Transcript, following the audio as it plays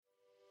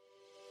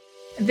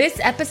This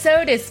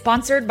episode is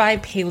sponsored by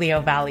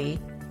Paleo Valley.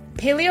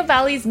 Paleo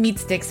Valley's meat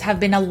sticks have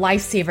been a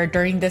lifesaver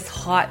during this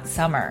hot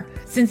summer.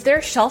 Since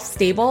they're shelf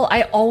stable,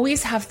 I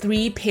always have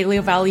 3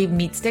 Paleo Valley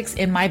meat sticks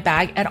in my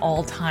bag at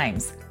all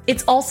times.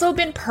 It's also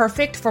been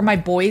perfect for my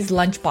boys'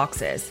 lunch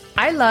boxes.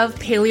 I love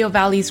Paleo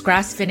Valley's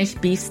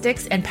grass-finished beef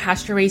sticks and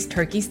pasture-raised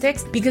turkey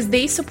sticks because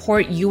they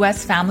support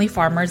U.S. family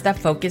farmers that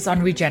focus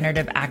on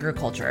regenerative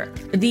agriculture.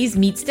 These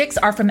meat sticks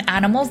are from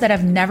animals that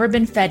have never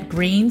been fed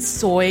grains,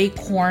 soy,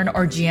 corn,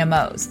 or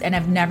GMOs, and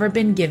have never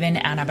been given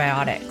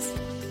antibiotics.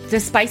 The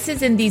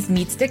spices in these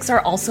meat sticks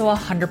are also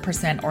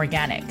 100%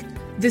 organic.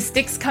 The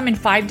sticks come in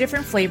 5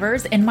 different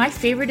flavors, and my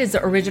favorite is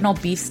the original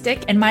beef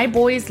stick, and my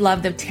boys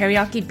love the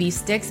teriyaki beef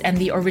sticks and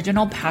the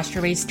original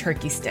pasture-raised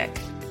turkey stick.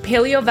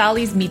 Paleo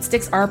Valley's meat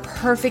sticks are a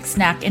perfect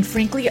snack and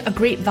frankly a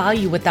great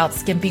value without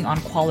skimping on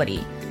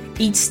quality.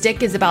 Each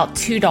stick is about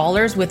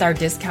 $2 with our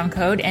discount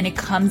code, and it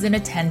comes in a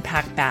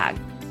 10-pack bag.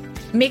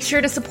 Make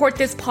sure to support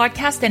this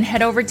podcast and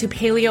head over to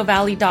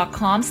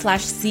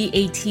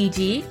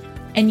paleovalley.com/CATG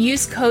and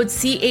use code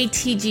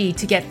CATG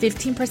to get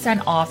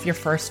 15% off your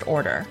first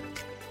order.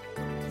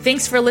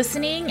 Thanks for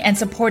listening and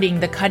supporting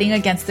the Cutting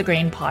Against the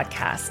Grain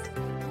podcast.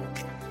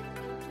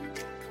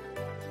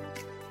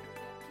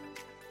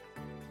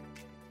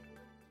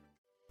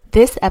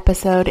 This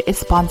episode is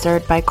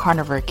sponsored by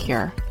Carnivore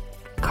Cure.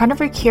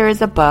 Carnivore Cure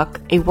is a book,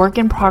 a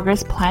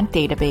work-in-progress plant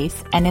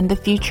database, and in the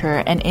future,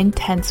 an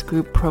intense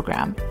group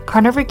program.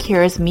 Carnivore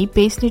Cure is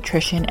meat-based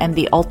nutrition and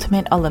the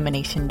ultimate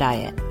elimination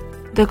diet.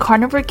 The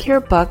Carnivore Cure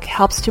book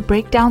helps to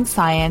break down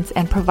science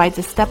and provides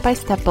a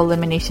step-by-step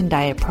elimination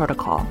diet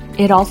protocol.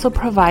 It also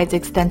provides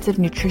extensive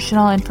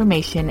nutritional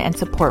information and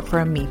support for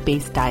a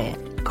meat-based diet.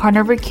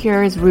 Carnivore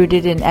Cure is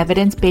rooted in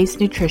evidence-based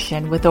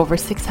nutrition with over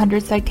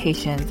 600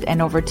 citations and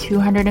over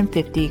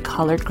 250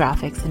 colored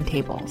graphics and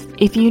tables.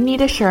 If you need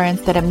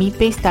assurance that a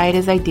meat-based diet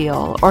is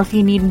ideal, or if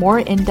you need more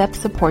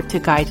in-depth support to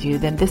guide you,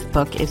 then this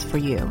book is for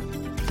you.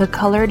 The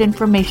colored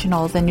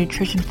informationals and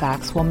nutrition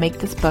facts will make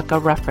this book a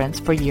reference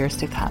for years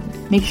to come.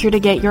 Make sure to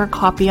get your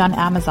copy on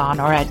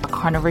Amazon or at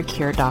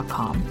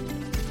carnivorecure.com.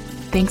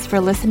 Thanks for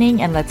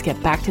listening, and let's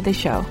get back to the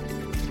show.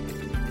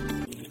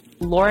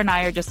 Laura and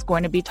I are just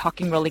going to be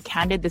talking really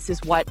candid. This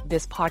is what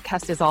this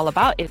podcast is all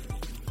about.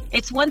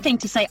 It's one thing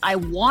to say, I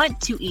want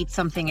to eat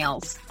something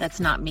else that's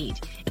not meat.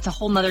 It's a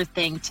whole nother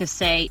thing to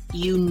say,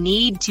 you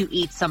need to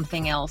eat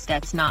something else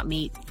that's not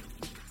meat.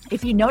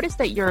 If you notice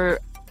that you're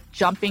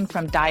jumping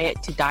from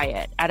diet to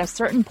diet, at a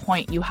certain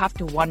point you have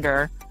to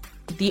wonder,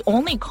 the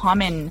only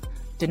common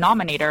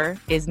denominator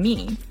is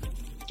me.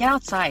 Get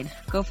outside,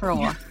 go for a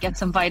walk, get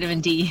some vitamin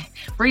D,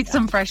 breathe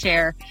some fresh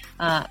air,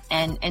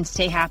 and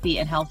stay happy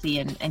and healthy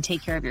and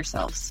take care of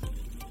yourselves.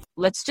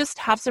 Let's just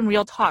have some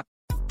real talk.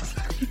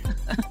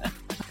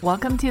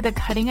 Welcome to the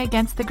Cutting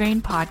Against the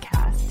Grain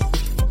podcast.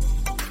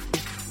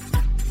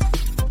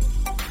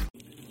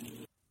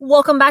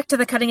 Welcome back to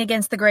the Cutting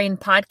Against the Grain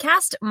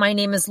podcast. My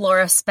name is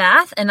Laura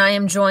Spath, and I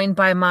am joined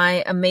by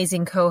my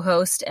amazing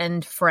co-host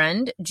and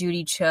friend,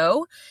 Judy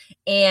Cho.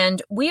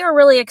 And we are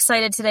really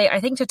excited today,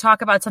 I think, to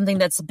talk about something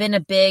that's been a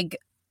big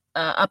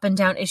up and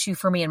down issue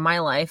for me in my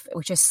life,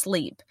 which is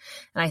sleep.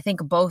 And I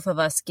think both of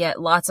us get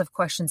lots of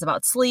questions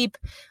about sleep.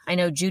 I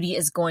know Judy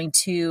is going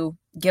to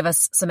give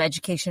us some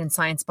education and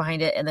science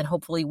behind it, and then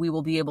hopefully we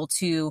will be able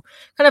to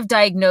kind of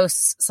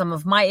diagnose some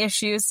of my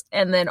issues,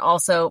 and then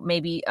also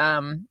maybe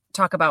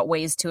talk about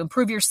ways to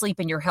improve your sleep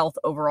and your health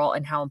overall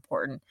and how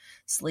important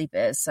sleep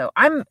is. So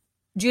I'm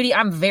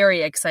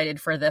very excited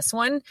for this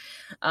one.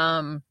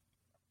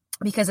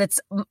 Because it's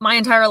my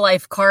entire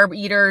life, carb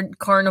eater,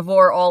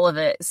 carnivore, all of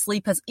it.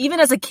 Even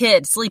as a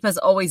kid, sleep has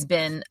always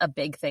been a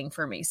big thing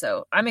for me.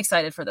 So I'm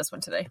excited for this one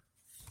today.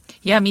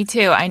 Yeah, me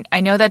too. I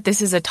know that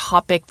this is a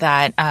topic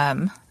that,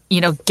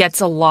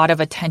 gets a lot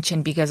of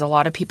attention because a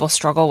lot of people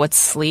struggle with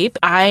sleep.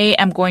 I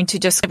am going to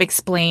just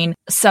explain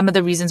some of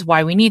the reasons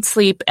why we need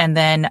sleep, and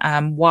then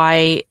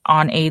why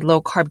on a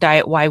low carb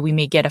diet, why we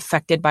may get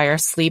affected by our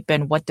sleep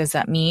and what does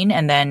that mean,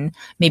 and then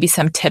maybe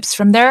some tips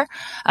from there.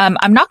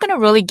 I'm not going to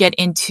really get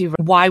into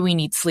why we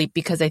need sleep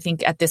because I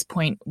think at this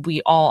point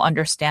we all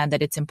understand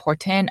that it's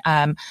important.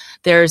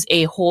 There's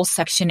a whole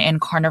section in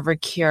Carnivore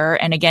Cure,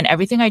 and again,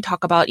 everything I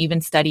talk about, even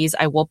studies,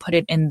 I will put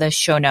it in the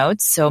show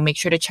notes, so make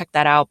sure to check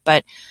that out.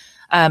 But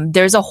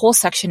there's a whole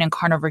section in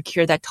Carnivore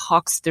Cure that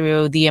talks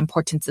through the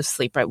importance of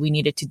sleep, right? We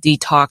need it to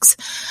detox.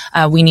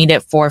 We need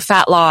it for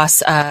fat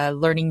loss,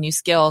 learning new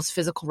skills,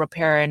 physical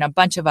repair, and a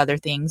bunch of other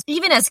things.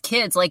 Even as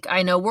kids,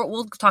 I know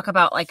we'll talk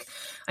about,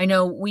 I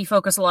know we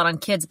focus a lot on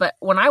kids, but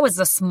when I was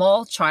a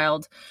small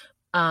child,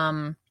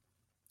 I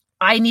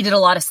needed a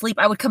lot of sleep.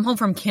 I would come home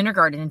from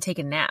kindergarten and take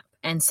a nap.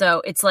 And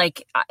so it's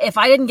like, if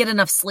I didn't get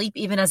enough sleep,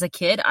 even as a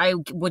kid, I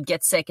would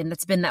get sick. And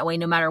it's been that way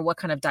no matter what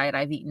kind of diet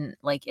I've eaten.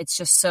 It's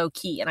just so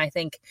key. And I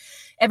think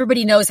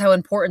everybody knows how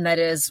important that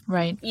is,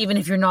 right? Even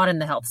if you're not in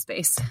the health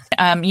space.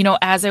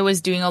 As I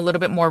was doing a little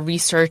bit more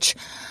research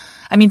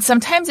I mean,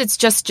 sometimes it's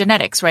just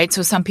genetics, right?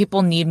 So some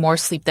people need more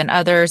sleep than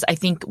others. I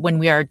think when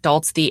we are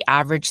adults, the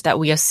average that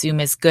we assume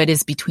is good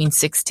is between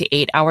 6 to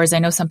 8 hours. I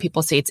know some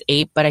people say it's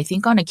 8, but I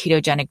think on a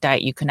ketogenic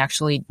diet, you can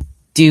actually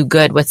do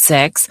good with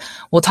 6.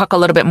 We'll talk a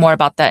little bit more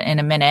about that in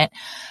a minute.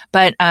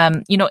 But,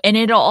 and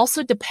it'll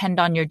also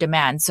depend on your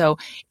demand. So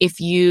if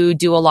you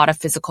do a lot of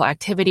physical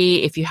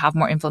activity, if you have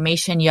more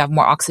inflammation, you have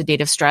more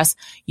oxidative stress,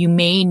 you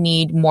may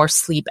need more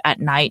sleep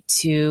at night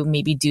to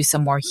maybe do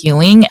some more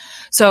healing.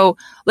 So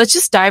let's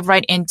just dive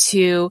right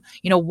into,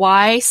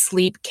 why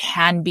sleep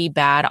can be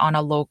bad on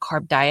a low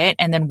carb diet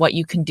and then what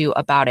you can do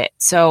about it.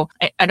 So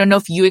I don't know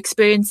if you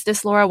experienced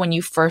this, Laura, when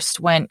you first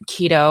went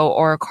keto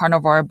or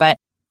carnivore, but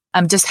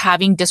just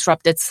having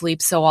disrupted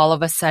sleep. So all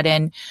of a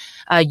sudden,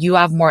 you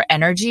have more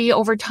energy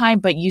over time,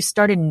 but you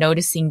started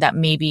noticing that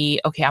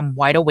maybe, okay, I'm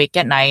wide awake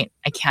at night.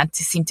 I can't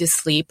seem to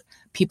sleep.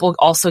 People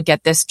also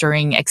get this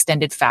during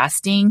extended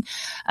fasting.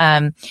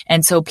 And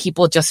so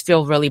people just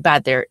feel really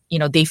bad.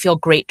 They feel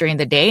great during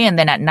the day. And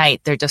then at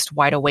night, they're just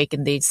wide awake.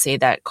 And they say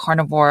that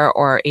carnivore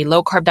or a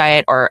low carb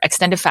diet or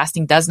extended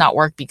fasting does not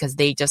work because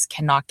they just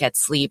cannot get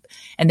sleep.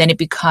 And then it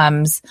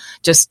becomes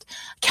just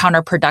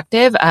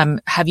counterproductive.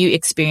 Have you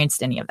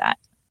experienced any of that?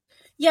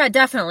 Yeah,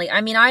 definitely.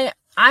 I mean,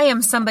 I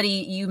am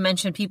somebody, you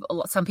mentioned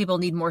some people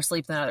need more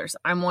sleep than others.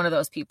 I'm one of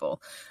those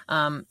people.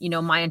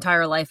 My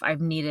entire life,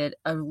 I've needed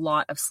a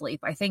lot of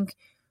sleep. I think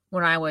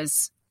when I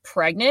was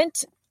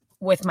pregnant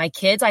with my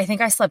kids, I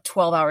think I slept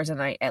 12 hours a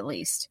night at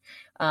least.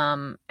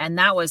 And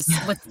that was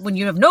when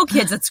you have no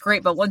kids, it's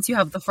great. But once you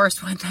have the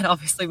first one, that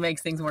obviously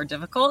makes things more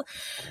difficult.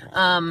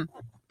 And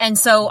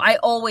so I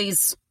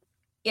always,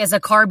 as a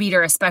carb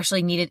eater,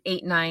 especially needed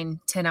 8,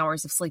 9, 10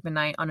 hours of sleep a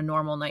night on a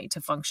normal night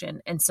to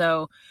function. And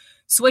so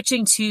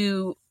switching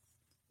to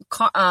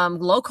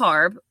low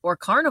carb or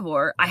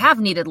carnivore, I have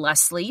needed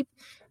less sleep.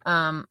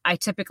 I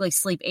typically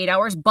sleep 8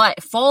 hours,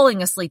 but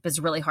falling asleep is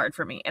really hard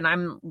for me. And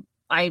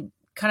I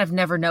kind of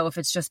never know if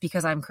it's just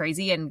because I'm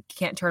crazy and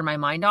can't turn my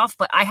mind off,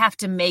 but I have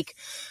to make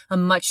a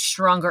much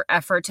stronger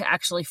effort to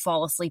actually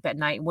fall asleep at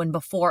night, when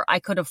before I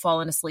could have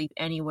fallen asleep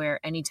anywhere,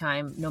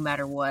 anytime, no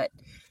matter what.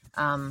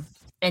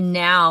 And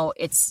now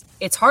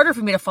it's harder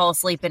for me to fall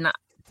asleep. And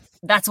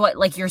that's what,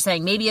 like you're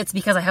saying, maybe it's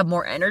because I have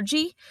more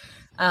energy.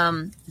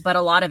 But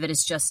a lot of it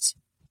is just,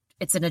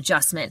 it's an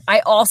adjustment. I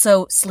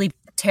also sleep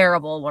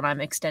terrible when I'm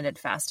extended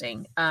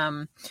fasting,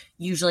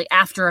 usually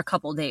after a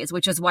couple days,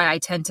 which is why I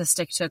tend to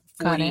stick to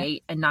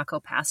 48 and not go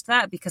past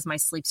that, because my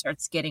sleep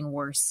starts getting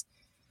worse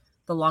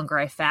the longer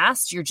I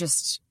fast. You're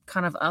just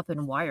kind of up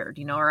and wired,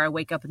 or I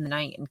wake up in the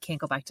night and can't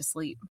go back to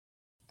sleep.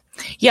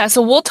 Yeah,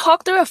 so we'll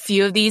talk through a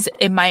few of these.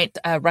 It might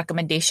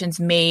recommendations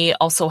may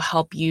also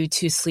help you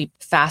to sleep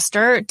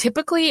faster.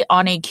 Typically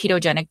on a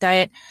ketogenic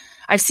diet,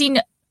 I've seen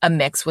a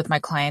mix with my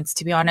clients,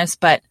 to be honest,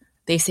 but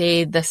they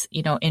say this,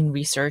 in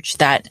research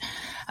that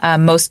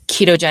most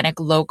ketogenic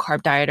low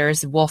carb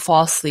dieters will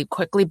fall asleep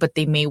quickly, but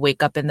they may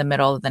wake up in the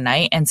middle of the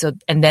night.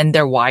 And then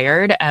they're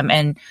wired.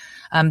 And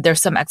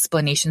there's some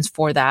explanations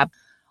for that.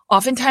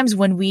 Oftentimes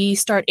when we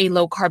start a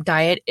low carb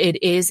diet,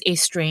 it is a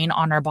strain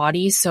on our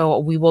bodies. So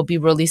we will be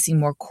releasing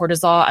more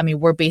cortisol. I mean,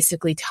 we're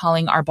basically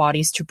telling our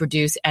bodies to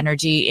produce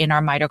energy in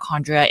our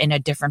mitochondria in a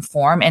different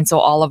form. And so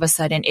all of a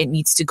sudden it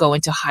needs to go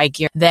into high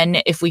gear. Then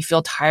if we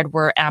feel tired,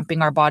 we're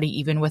amping our body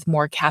even with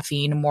more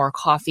caffeine, more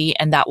coffee,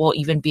 and that will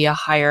even be a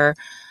higher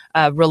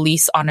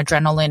release on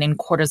adrenaline and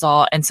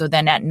cortisol. And so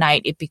then at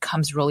night, it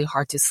becomes really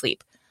hard to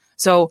sleep.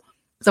 So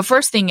the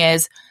first thing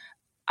is,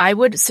 I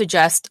would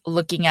suggest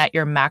looking at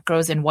your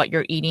macros and what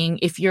you're eating.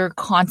 If you're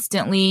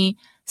constantly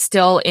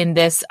still in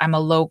this, I'm a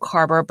low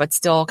carber, but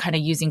still kind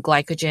of using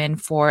glycogen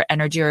for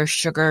energy or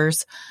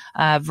sugars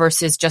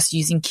versus just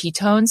using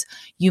ketones,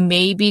 you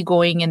may be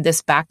going in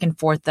this back and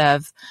forth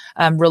of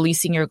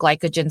releasing your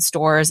glycogen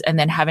stores and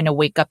then having to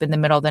wake up in the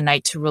middle of the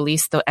night to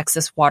release the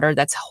excess water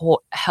that's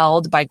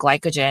held by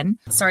glycogen.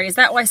 Sorry, is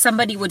that why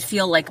somebody would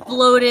feel like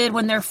bloated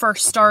when they're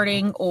first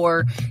starting,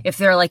 or if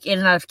they're like in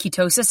and out of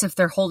ketosis, if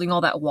they're holding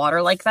all that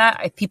water like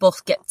that? People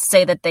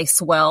say that they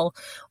swell,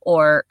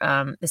 or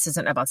this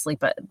isn't about sleep,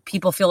 but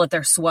people feel that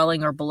they're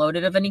swelling or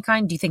bloated of any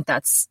kind. Do you think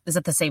is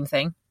it the same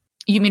thing?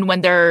 You mean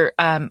when they're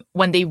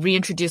when they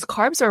reintroduce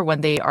carbs, or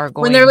when they are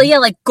going when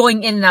they're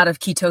going in and out of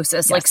ketosis?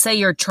 Yes. Like say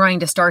you're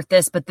trying to start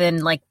this, but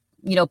then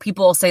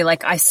people say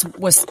like I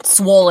was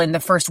swollen the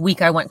first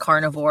week I went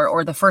carnivore,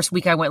 or the first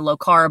week I went low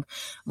carb,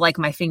 like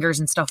my fingers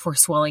and stuff were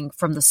swelling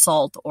from the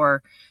salt,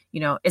 or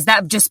is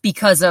that just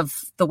because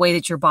of the way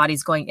that your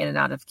body's going in and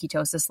out of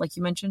ketosis, like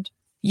you mentioned?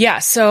 Yeah.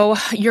 So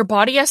your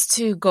body has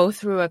to go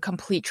through a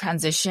complete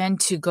transition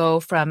to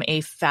go from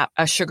a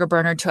sugar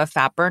burner to a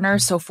fat burner.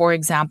 So for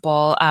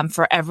example,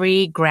 for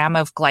every gram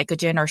of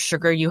glycogen or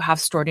sugar you have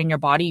stored in your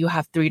body, you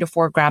have 3 to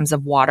 4 grams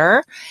of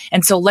water.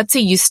 And so let's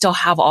say you still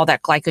have all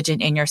that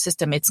glycogen in your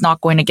system. It's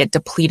not going to get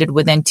depleted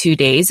within 2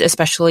 days,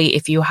 especially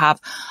if you have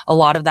a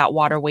lot of that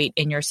water weight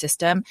in your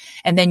system.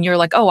 And then you're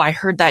like, oh, I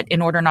heard that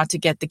in order not to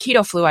get the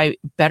keto flu, I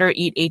better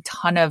eat a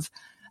ton of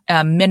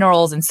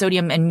minerals and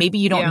sodium, and maybe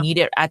you don't Yeah. need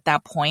it at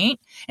that point.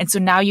 And so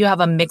now you have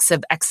a mix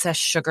of excess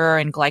sugar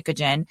and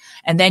glycogen,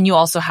 and then you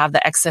also have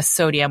the excess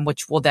sodium,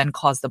 which will then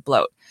cause the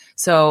bloat.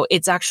 So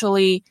it's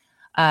actually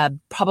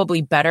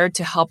probably better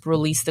to help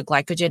release the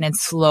glycogen and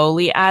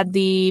slowly add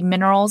the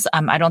minerals.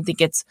 I don't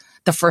think it's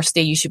the first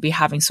day you should be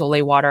having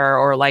Soleil water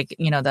or like,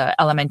 you know, the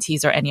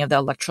LMNTs or any of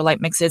the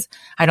electrolyte mixes.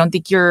 I don't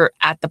think you're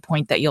at the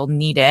point that you'll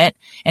need it.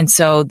 And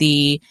so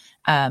the,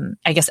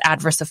 I guess,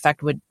 adverse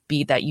effect would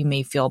be that you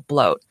may feel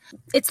bloat.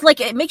 It's like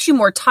it makes you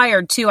more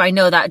tired too. I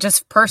know that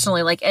just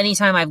personally, like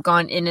anytime I've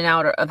gone in and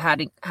out of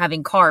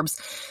having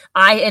carbs,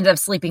 I end up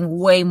sleeping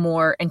way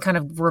more and kind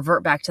of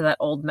revert back to that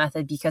old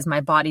method because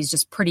my body's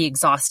just pretty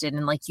exhausted.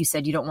 And like you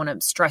said, you don't want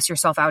to stress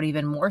yourself out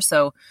even more.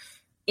 So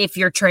if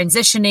you're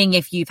transitioning,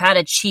 if you've had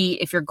a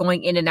cheat, if you're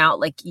going in and out,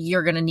 like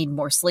you're going to need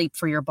more sleep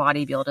for your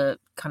body to be able to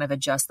kind of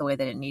adjust the way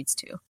that it needs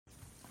to.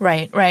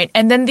 Right, right.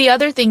 And then the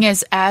other thing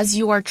is, as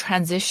you are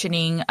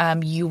transitioning,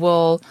 you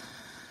will,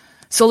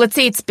 so let's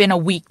say it's been a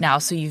week now,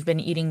 so you've been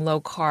eating low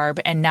carb,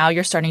 and now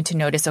you're starting to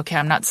notice, okay,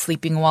 I'm not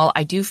sleeping well.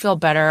 I do feel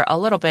better a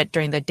little bit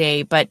during the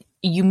day, but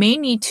you may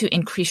need to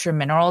increase your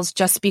minerals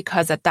just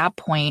because at that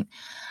point,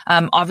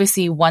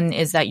 obviously one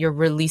is that you're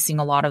releasing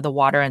a lot of the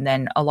water, and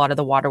then a lot of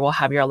the water will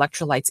have your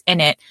electrolytes in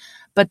it.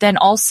 But then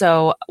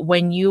also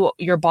when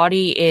your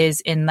body is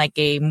in like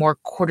a more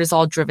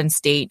cortisol driven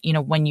state, you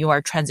know, when you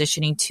are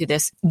transitioning to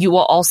this, you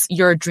will also,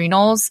 your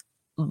adrenals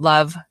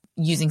love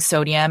using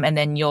sodium, and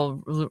then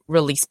you'll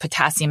release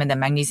potassium and then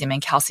magnesium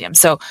and calcium.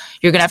 So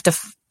you're going to have to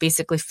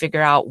basically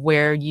figure out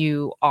where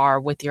you are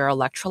with your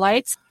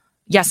electrolytes.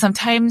 Yeah,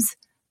 sometimes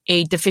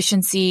a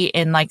deficiency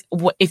in like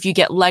if you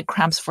get leg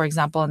cramps, for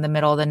example, in the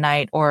middle of the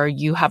night, or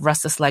you have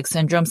restless leg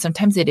syndrome,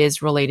 sometimes it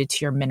is related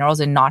to your minerals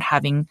and not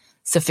having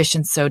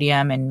sufficient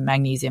sodium and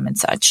magnesium and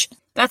such.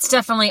 That's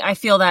definitely, I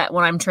feel that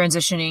when I'm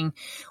transitioning,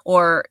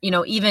 or, you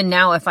know, even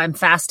now if I'm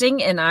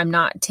fasting and I'm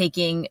not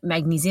taking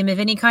magnesium of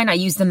any kind, I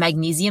use the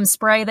magnesium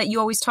spray that you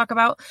always talk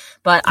about,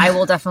 but I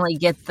will definitely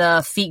get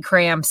the feet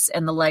cramps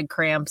and the leg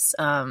cramps.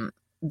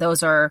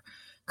 Those are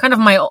kind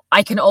of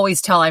I can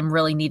always tell I'm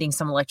really needing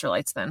some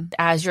electrolytes then.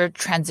 As you're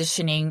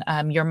transitioning,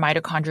 your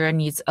mitochondria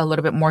needs a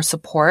little bit more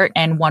support.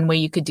 And one way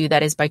you could do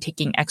that is by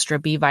taking extra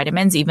B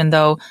vitamins, even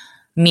though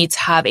meats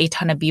have a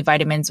ton of B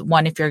vitamins.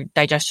 One, if your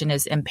digestion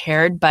is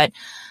impaired, but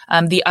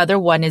the other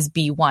one is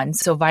B1.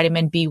 So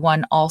vitamin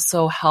B1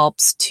 also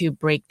helps to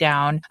break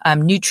down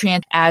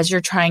nutrients. As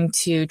you're trying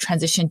to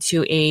transition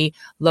to a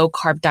low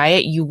carb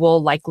diet, you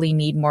will likely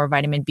need more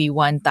vitamin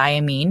B1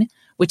 thiamine,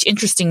 which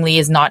interestingly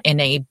is not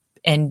in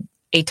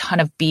a ton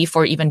of beef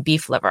or even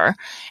beef liver.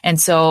 And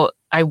so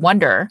I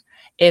wonder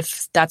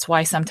if that's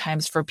why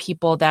sometimes for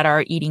people that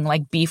are eating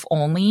like beef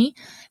only,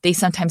 they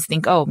sometimes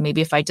think, oh, maybe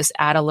if I just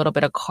add a little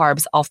bit of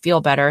carbs, I'll feel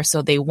better.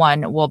 So they,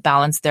 one, will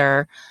balance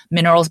their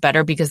minerals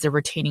better because they're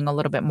retaining a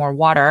little bit more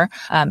water.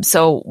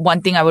 So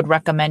one thing I would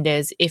recommend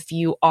is if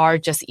you are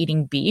just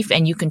eating beef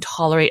and you can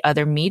tolerate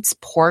other meats,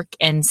 pork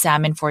and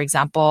salmon, for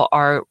example,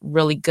 are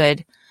really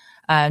good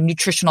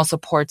nutritional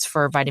supports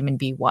for vitamin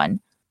B1.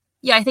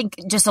 Yeah, I think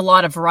just a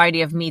lot of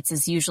variety of meats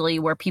is usually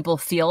where people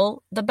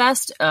feel the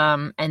best,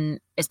 and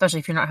especially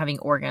if you're not having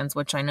organs,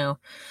 which I know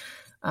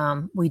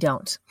we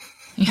don't.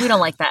 We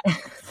don't like that.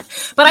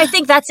 But I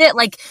think that's it.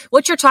 Like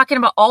what you're talking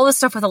about, all the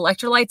stuff with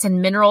electrolytes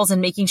and minerals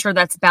and making sure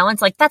that's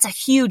balanced, like that's a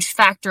huge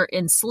factor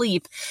in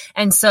sleep.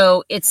 And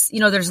so it's,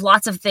 you know, there's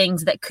lots of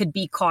things that could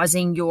be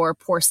causing your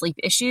poor sleep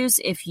issues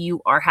if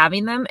you are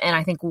having them. And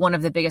I think one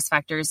of the biggest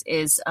factors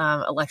is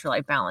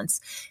electrolyte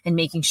balance and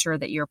making sure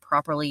that you're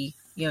properly,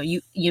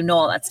 you know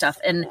all that stuff.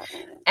 And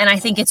I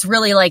think it's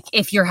really like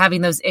if you're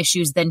having those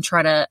issues, then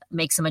try to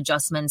make some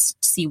adjustments,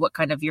 see what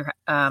kind of your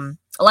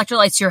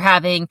electrolytes you're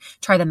having,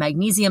 try the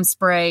magnesium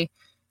spray.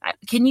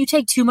 Can you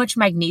take too much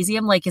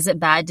magnesium? Like, is it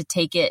bad to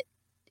take it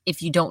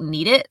if you don't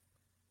need it?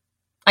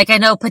 Like, I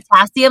know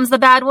potassium's the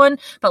bad one,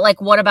 but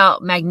like, what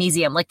about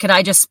magnesium? Like, could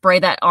I just spray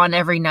that on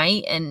every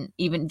night and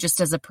even just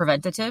as a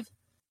preventative?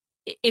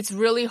 It's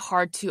really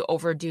hard to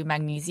overdo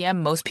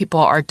magnesium. Most people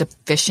are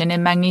deficient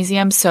in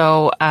magnesium.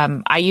 So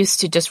I used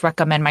to just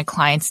recommend my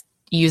clients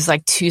use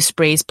like 2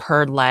 sprays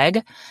per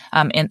leg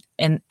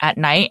in at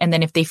night. And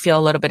then if they feel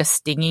a little bit of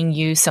stinging,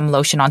 use some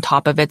lotion on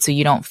top of it so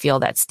you don't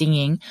feel that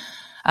stinging.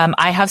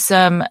 I have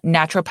some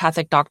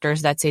naturopathic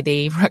doctors that say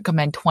they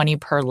recommend 20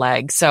 per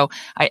leg. So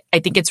I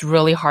think it's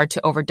really hard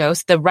to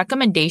overdose. The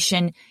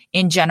recommendation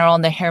in general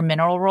in the hair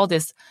mineral world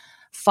is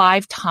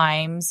 5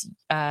 times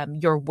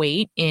your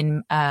weight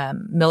in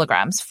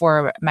milligrams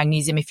for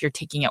magnesium if you're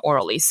taking it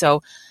orally.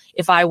 So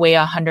if I weigh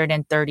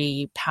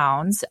 130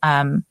 pounds,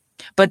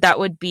 but that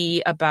would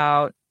be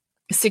about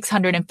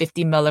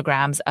 650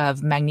 milligrams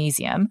of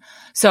magnesium.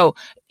 So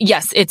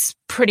yes, it's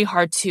pretty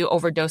hard to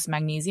overdose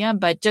magnesium,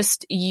 but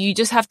you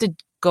just have to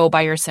go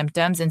by your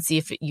symptoms and see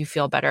if you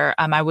feel better.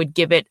 I would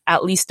give it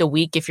at least a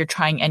week if you're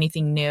trying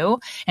anything new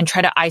and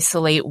try to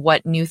isolate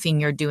what new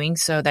thing you're doing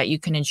so that you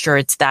can ensure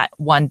it's that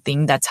one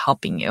thing that's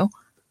helping you.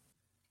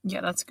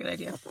 Yeah, that's a good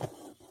idea.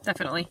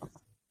 Definitely.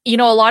 You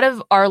know, a lot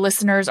of our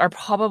listeners are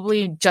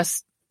probably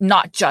just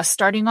not just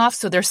starting off,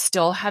 so they're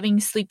still having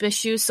sleep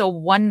issues. So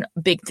one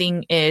big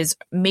thing is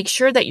make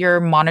sure that you're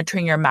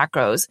monitoring your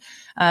macros.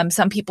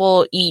 Some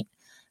people eat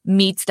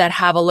meats that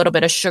have a little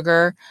bit of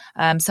sugar.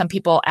 Some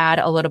people add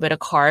a little bit of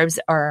carbs,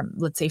 or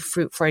let's say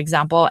fruit, for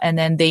example, and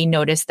then they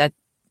notice that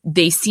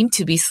they seem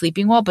to be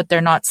sleeping well, but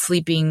they're not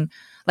sleeping,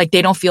 like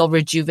they don't feel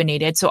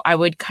rejuvenated. So I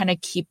would kind of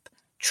keep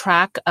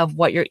track of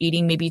what you're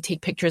eating, maybe take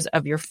pictures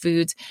of your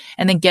foods,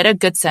 and then get a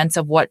good sense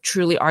of what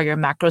truly are your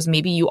macros.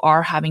 Maybe you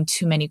are having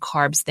too many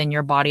carbs than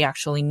your body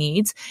actually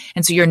needs.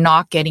 And so you're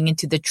not getting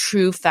into the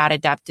true fat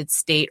adapted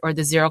state or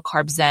the zero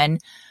carb zen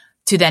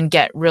to then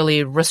get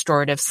really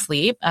restorative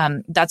sleep.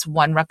 That's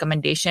one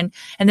recommendation.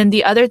 And then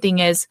the other thing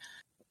is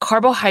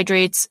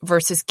carbohydrates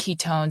versus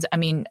ketones. I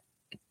mean,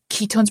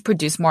 ketones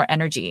produce more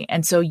energy.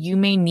 And so you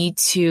may need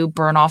to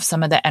burn off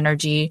some of the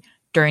energy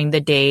during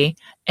the day,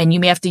 and you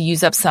may have to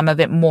use up some of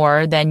it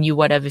more than you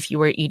would have if you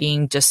were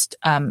eating just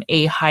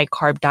a high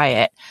carb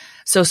diet.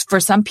 So for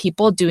some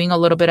people, doing a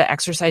little bit of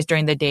exercise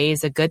during the day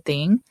is a good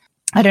thing.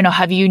 I don't know.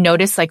 Have you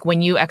noticed, like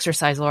when you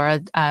exercise,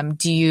 Laura,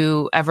 do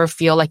you ever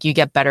feel like you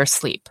get better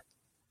sleep?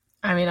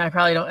 I mean, I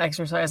probably don't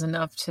exercise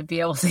enough to be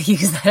able to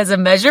use that as a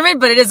measurement,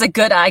 but it is a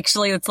good,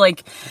 actually, it's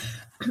like,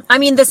 I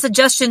mean, the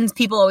suggestions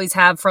people always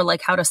have for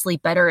like how to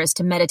sleep better is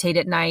to meditate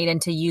at night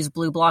and to use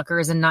blue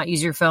blockers and not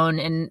use your phone.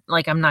 And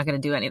like, I'm not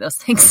going to do any of those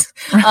things.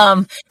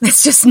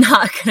 It's just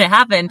not going to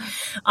happen.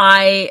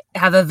 I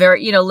have a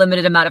very,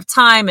 limited amount of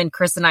time, and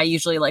Chris and I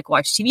usually like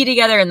watch TV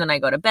together, and then I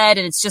go to bed,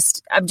 and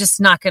I'm just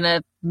not going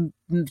to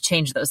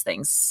change those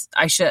things.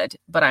 I should,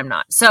 but I'm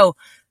not. So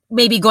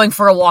maybe going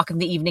for a walk in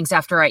the evenings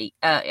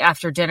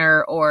after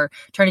dinner, or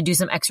trying to do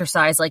some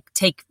exercise, like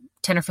take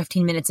 10 or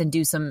 15 minutes and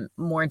do some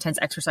more intense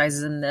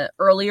exercises in the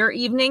earlier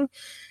evening.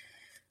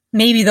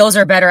 Maybe those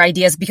are better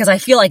ideas, because I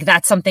feel like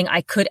that's something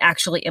I could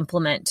actually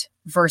implement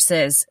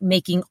versus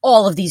making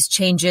all of these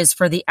changes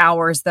for the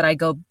hours that I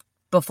go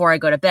before I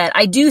go to bed.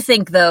 I do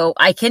think, though,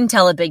 I can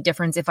tell a big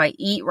difference if I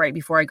eat right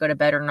before I go to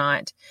bed or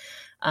not.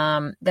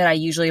 That I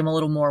usually am a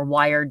little more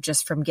wired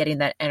just from getting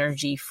that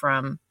energy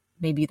from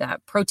maybe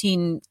that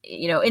protein,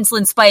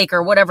 insulin spike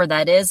or whatever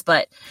that is.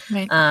 But,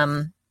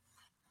 right.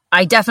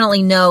 I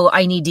definitely know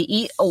I need to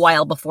eat a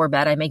while before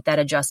bed. I make that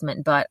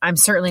adjustment, but I'm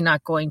certainly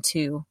not going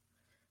to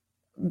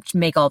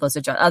make all those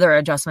other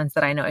adjustments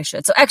that I know I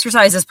should. So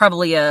exercise is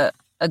probably a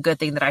good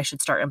thing that I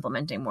should start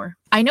implementing more.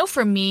 I know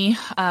for me,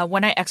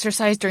 when I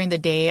exercise during the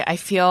day, I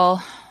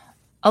feel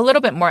a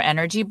little bit more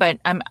energy, but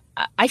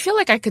I feel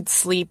like I could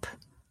sleep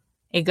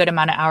a good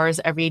amount of hours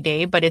every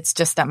day, but it's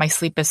just that my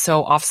sleep is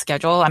so off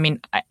schedule. I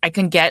mean, I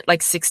can get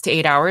like 6 to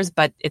 8 hours,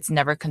 but it's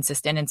never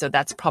consistent. And so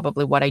that's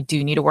probably what I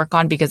do need to work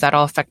on, because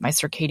that'll affect my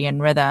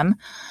circadian rhythm.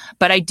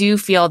 But I do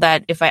feel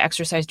that if I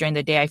exercise during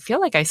the day, I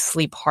feel like I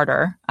sleep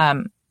harder.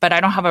 But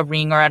I don't have a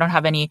ring, or I don't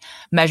have any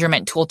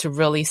measurement tool to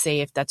really say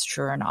if that's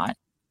true or not.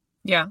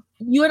 Yeah.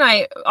 You and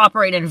I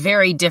operate in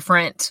very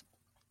different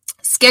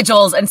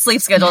schedules and sleep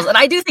schedules. And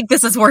I do think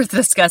this is worth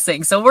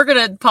discussing. So we're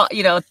going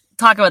to,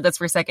 talk about this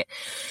for a second.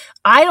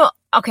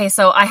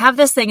 So I have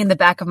this thing in the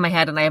back of my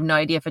head, and I have no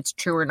idea if it's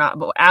true or not.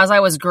 But as I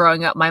was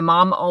growing up, my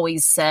mom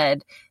always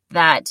said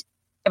that,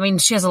 I mean,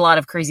 she has a lot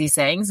of crazy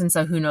sayings, and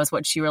so who knows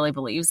what she really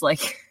believes, or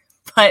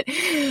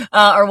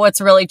what's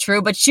really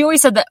true. But she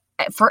always said that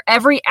for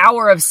every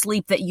hour of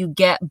sleep that you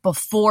get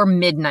before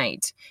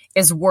midnight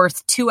is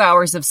worth 2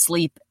 hours of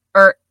sleep,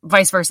 or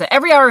vice versa.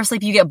 Every hour of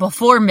sleep you get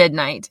before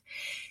midnight,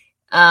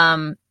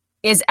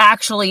 is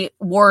actually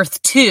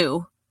worth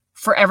 2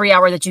 for every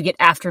hour that you get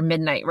after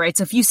midnight, right?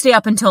 So if you stay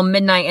up until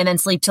midnight and then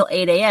sleep till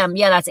 8 a.m.,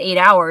 yeah, that's 8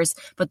 hours,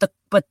 but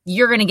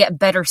you're going to get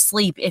better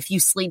sleep if you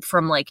sleep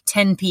from like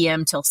 10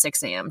 p.m. till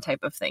 6 a.m. type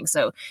of thing.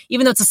 So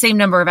even though it's the same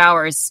number of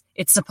hours,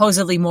 it's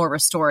supposedly more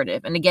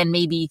restorative. And again,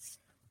 maybe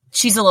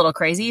she's a little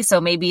crazy, so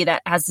maybe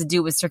that has to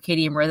do with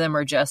circadian rhythm,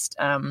 or just...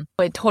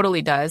 It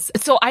totally does.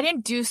 So I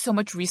didn't do so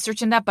much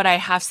research in that, but I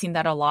have seen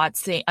that a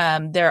lot.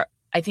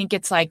 I think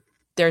it's like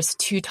there's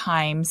 2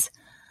 times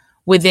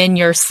within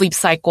your sleep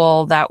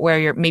cycle that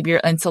where maybe your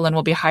insulin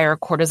will be higher,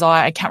 cortisol.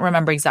 I can't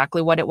remember exactly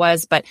what it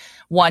was, but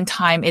one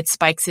time it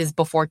spikes is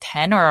before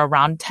 10 or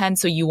around 10.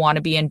 So you want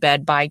to be in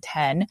bed by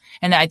 10.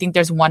 And I think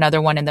there's one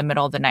other one in the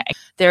middle of the night.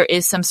 There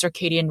is some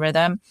circadian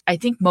rhythm. I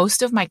think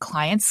most of my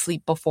clients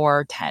sleep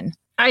before 10.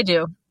 I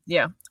do.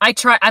 Yeah. I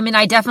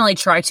definitely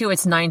try to.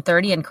 It's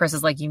 9:30 and Chris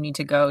is like, you need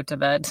to go to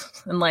bed.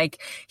 And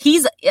like,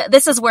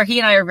 this is where he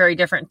and I are very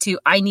different too.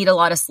 I need a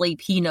lot of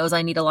sleep. He knows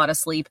I need a lot of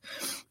sleep.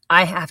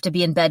 I have to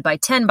be in bed by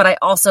 10, but I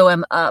also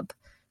am up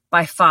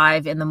by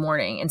 5 in the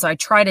morning. And so I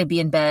try to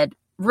be in bed.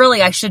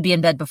 Really, I should be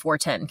in bed before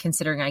 10,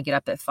 considering I get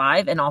up at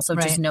 5, and also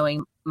just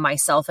knowing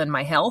myself and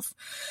my health.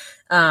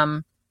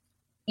 I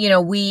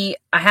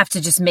have to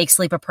just make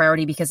sleep a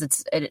priority, because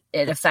it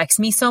affects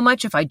me so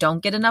much if I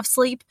don't get enough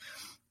sleep.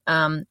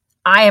 I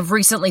have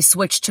recently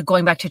switched to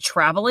going back to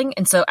traveling.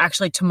 And so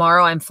actually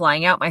tomorrow I'm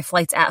flying out. My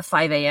flight's at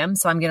 5 a.m.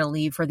 So I'm going to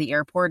leave for the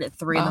airport at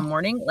 3 in the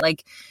morning.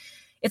 Like,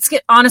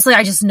 honestly,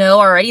 I just know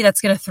already that's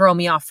going to throw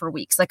me off for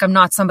weeks. Like, I'm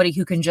not somebody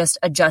who can just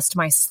adjust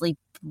my sleep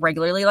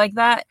regularly like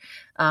that,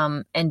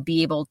 and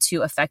be able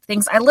to affect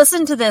things. I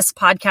listened to this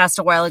podcast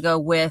a while ago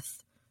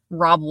with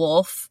Rob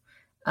Wolf,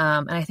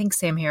 and I think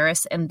Sam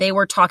Harris, and they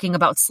were talking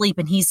about sleep.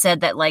 And he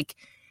said that like,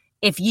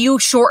 if you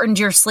shortened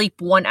your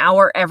sleep 1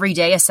 hour every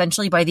day,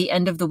 essentially by the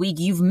end of the week,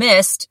 you've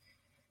missed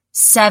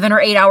 7 or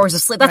 8 hours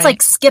of sleep. That's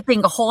like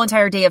skipping a whole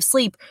entire day of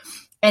sleep.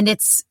 And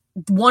it's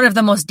one of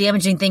the most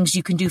damaging things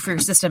you can do for your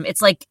system.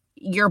 It's like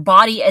your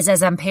body is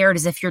as impaired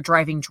as if you're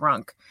driving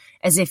drunk,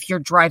 as if you're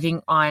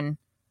driving on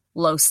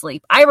low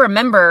sleep. I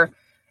remember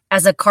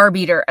as a carb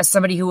eater, as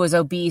somebody who was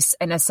obese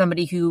and as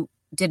somebody who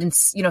didn't,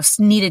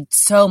 needed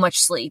so much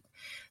sleep,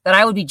 that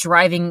I would be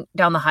driving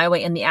down the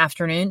highway in the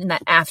afternoon, in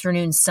that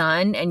afternoon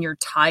sun, and you're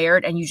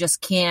tired and you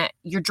just can't,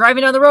 you're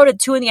driving down the road at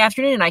 2 p.m.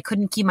 and I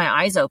couldn't keep my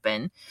eyes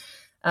open.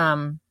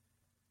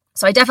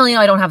 So I definitely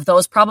know I don't have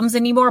those problems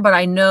anymore, but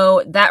I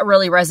know that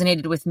really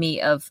resonated with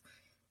me of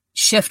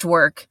shift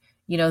work.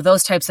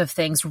 Those types of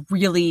things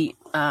really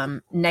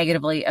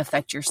negatively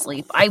affect your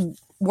sleep. I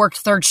worked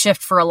third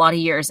shift for a lot of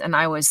years and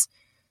I was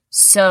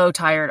so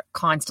tired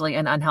constantly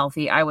and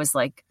unhealthy. I was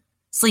like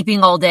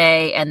sleeping all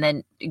day and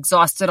then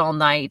exhausted all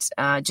night,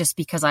 just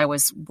because I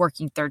was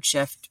working third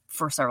shift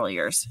for several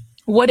years.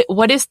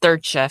 What is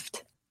third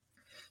shift?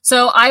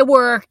 So I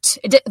worked,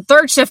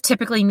 third shift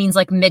typically means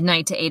like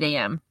midnight to 8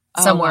 a.m.,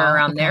 somewhere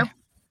around there.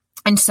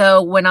 And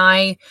so when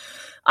I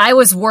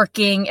was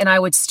working and I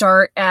would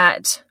start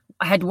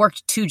I had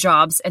worked 2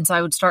 jobs. And so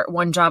I would start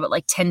one job at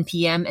like 10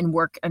 p.m. and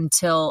work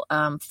until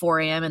 4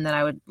 a.m. And then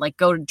I would like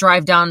go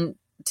drive down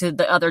to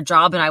the other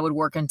job and I would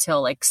work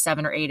until like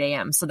 7 or 8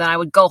 a.m. So then I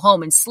would go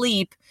home and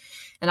sleep,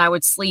 and I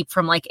would sleep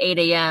from like 8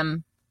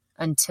 a.m.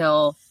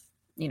 until,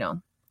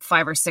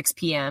 5 or 6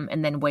 p.m.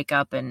 and then wake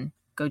up and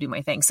go do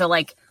my thing. So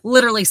like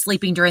literally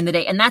sleeping during the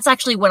day. And that's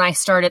actually when I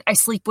started. I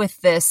sleep with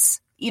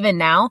this, even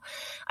now,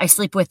 I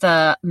sleep with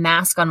a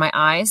mask on my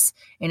eyes,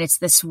 and it's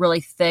this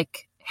really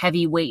thick,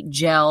 heavyweight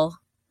gel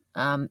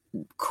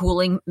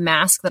cooling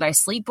mask that I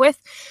sleep with.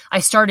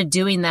 I started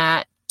doing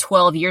that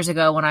 12 years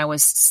ago when I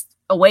was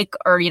awake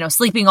or,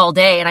 sleeping all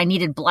day and I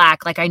needed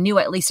black. Like I knew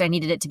at least I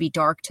needed it to be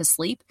dark to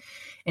sleep.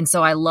 And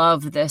so I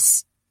love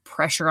this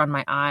pressure on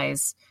my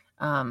eyes.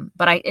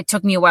 But it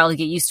took me a while to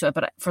get used to it.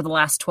 But for the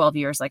last 12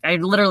 years, like I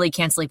literally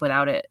can't sleep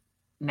without it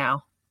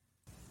now.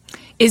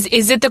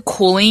 Is it the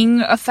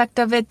cooling effect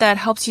of it that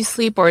helps you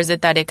sleep, or is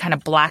it that it kind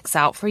of blacks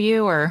out for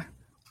you, or?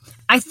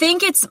 I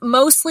think it's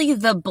mostly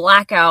the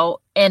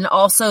blackout and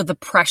also the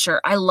pressure.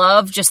 I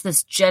love just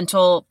this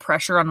gentle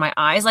pressure on my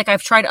eyes. Like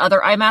I've tried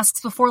other eye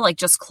masks before, like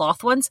just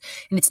cloth ones,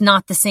 and it's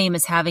not the same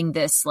as having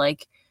this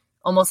like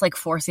almost like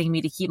forcing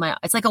me to keep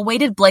it's like a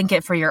weighted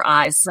blanket for your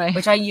eyes, right?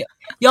 Which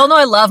y'all know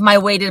I love my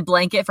weighted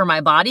blanket for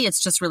my body.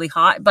 It's just really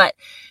hot, but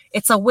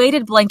it's a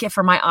weighted blanket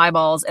for my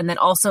eyeballs. And then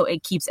also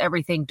it keeps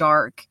everything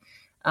dark.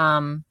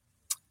 And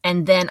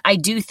then I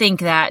do think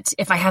that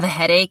if I have a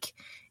headache,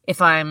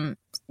 if I'm,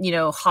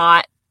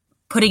 hot,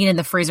 putting it in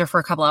the freezer for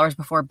a couple hours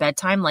before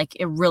bedtime, like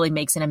it really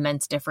makes an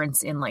immense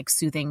difference in like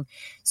soothing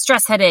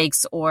stress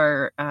headaches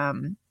or,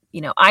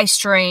 eye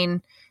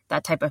strain,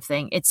 that type of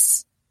thing.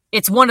 It's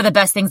one of the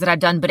best things that I've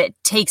done, but it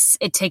takes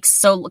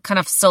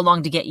so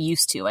long to get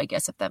used to, I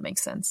guess, if that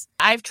makes sense.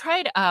 I've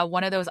tried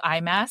one of those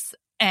eye masks.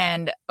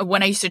 And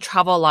when I used to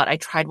travel a lot, I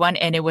tried one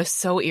and it was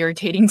so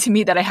irritating to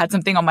me that I had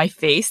something on my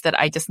face that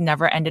I just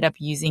never ended up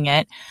using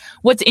it.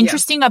 What's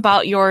interesting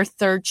about your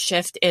third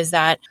shift is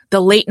that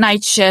the late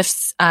night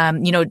shifts,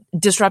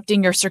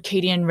 disrupting your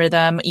circadian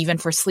rhythm, even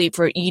for sleep,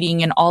 for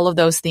eating and all of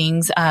those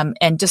things,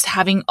 and just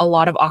having a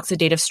lot of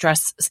oxidative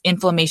stress,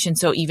 inflammation.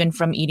 So even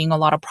from eating a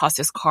lot of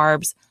processed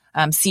carbs,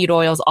 seed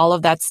oils, all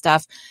of that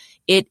stuff,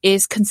 it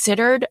is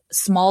considered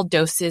small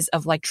doses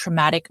of like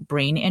traumatic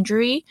brain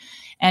injury.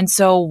 And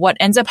so what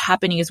ends up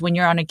happening is when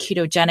you're on a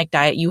ketogenic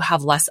diet, you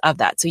have less of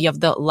that. So you have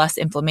the less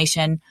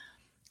inflammation,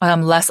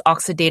 less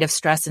oxidative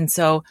stress. And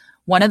so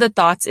one of the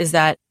thoughts is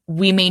that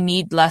we may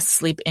need less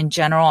sleep in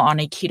general on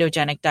a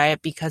ketogenic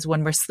diet because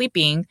when we're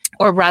sleeping,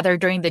 or rather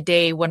during the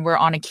day when we're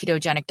on a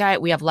ketogenic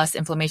diet, we have less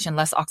inflammation,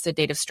 less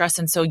oxidative stress.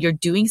 And so you're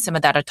doing some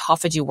of that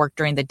autophagy work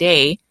during the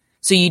day.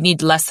 So you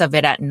need less of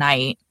it at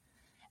night.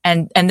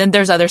 And then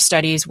there's other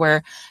studies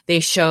where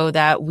they show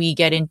that we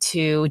get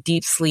into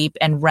deep sleep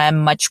and REM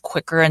much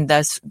quicker, and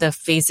thus the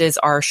phases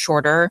are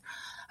shorter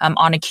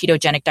on a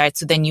ketogenic diet.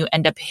 So then you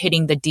end up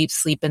hitting the deep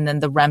sleep and then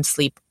the REM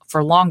sleep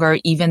for longer,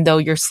 even though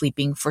you're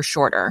sleeping for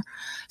shorter.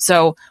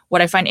 So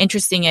what I find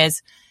interesting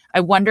is I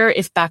wonder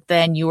if back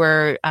then you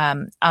were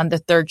on the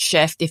third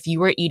shift, if you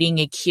were eating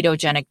a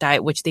ketogenic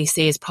diet, which they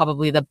say is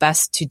probably the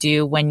best to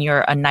do when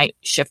you're a night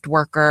shift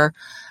worker,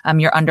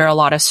 you're under a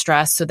lot of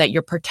stress so that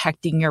you're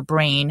protecting your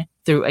brain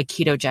through a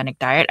ketogenic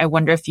diet. I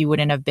wonder if you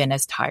wouldn't have been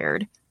as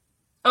tired.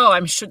 Oh,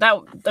 I'm sure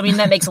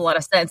that makes a lot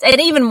of sense. And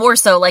even more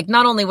so, like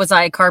not only was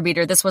I a carb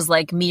eater, this was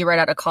like me right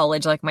out of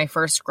college, like my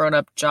first grown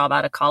up job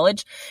out of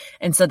college.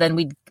 And so then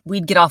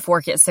we'd get off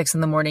work at 6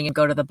 a.m. and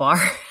go to the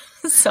bar.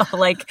 So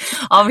like,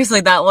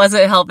 obviously that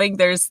wasn't helping.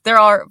 There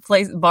are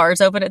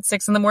bars open at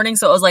 6 a.m.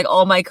 So it was like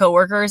all my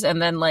coworkers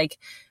and then like,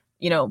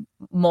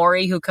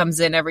 Maury, who comes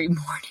in every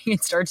morning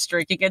and starts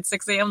drinking at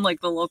 6 a.m.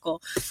 like the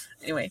local.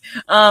 Anyway,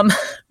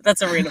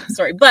 that's a random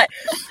story, but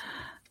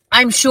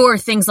I'm sure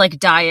things like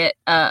diet,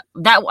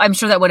 I'm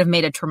sure that would have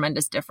made a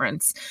tremendous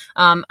difference.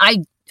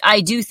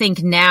 I do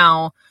think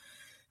now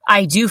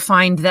I do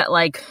find that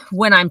like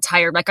when I'm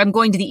tired, like I'm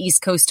going to the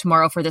East Coast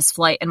tomorrow for this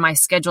flight and my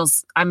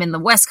I'm in the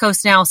West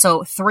Coast now.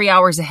 So 3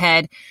 hours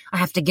ahead, I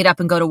have to get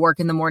up and go to work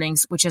in the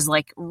mornings, which is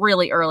like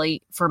really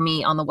early for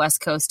me on the West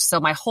Coast.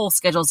 So my whole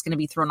schedule is going to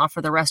be thrown off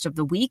for the rest of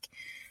the week.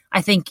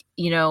 I think,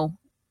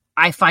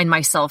 I find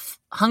myself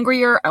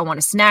hungrier. I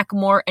want to snack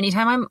more.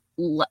 Anytime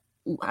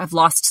I've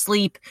lost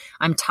sleep,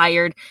 I'm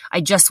tired, I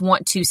just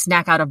want to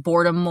snack out of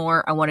boredom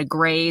more. I want to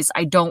graze.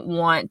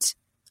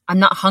 I'm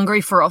not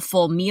hungry for a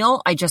full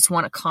meal. I just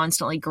want to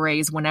constantly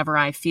graze whenever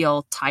I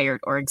feel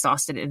tired or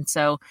exhausted. And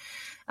so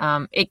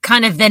it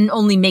kind of then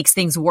only makes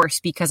things worse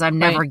because I'm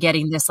never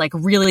getting this like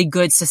really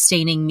good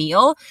sustaining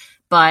meal,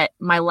 but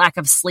my lack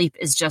of sleep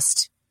is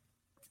just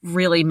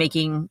really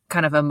making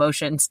kind of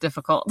emotions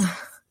difficult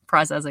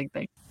processing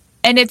things.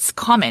 And it's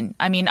common.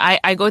 I mean,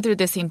 I go through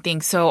the same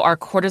thing. So our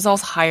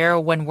cortisol's higher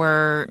when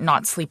we're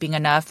not sleeping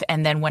enough.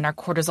 And then when our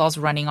cortisol's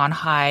running on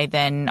high,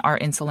 then our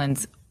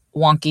insulin's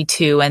wonky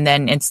too. And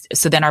then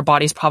then our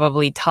body's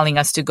probably telling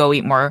us to go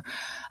eat more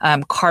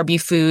carby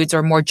foods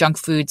or more junk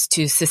foods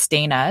to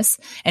sustain us.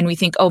 And we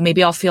think, oh,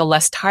 maybe I'll feel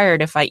less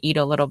tired if I eat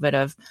a little bit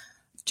of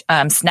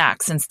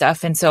snacks and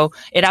stuff. And so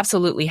it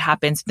absolutely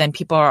happens. Then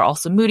people are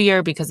also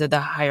moodier because of the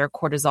higher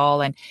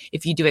cortisol. And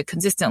if you do it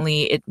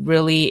consistently, it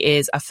really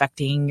is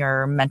affecting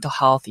your mental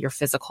health, your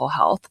physical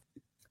health.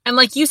 And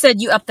like you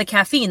said, you up the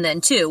caffeine then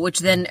too, which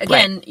then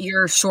again,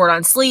 You're short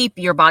on sleep,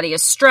 your body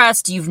is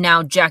stressed, you've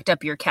now jacked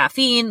up your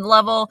caffeine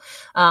level,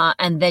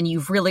 and then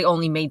you've really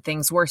only made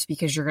things worse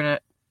because you're going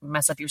to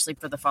mess up your sleep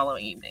for the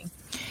following evening.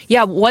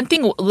 Yeah, one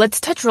thing, let's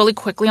touch really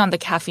quickly on the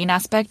caffeine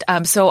aspect.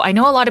 So I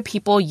know a lot of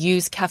people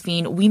use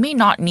caffeine. We may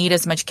not need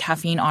as much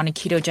caffeine on a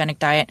ketogenic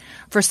diet.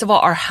 First of all,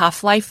 our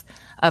half-life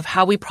of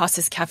how we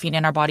process caffeine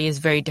in our body is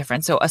very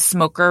different. So a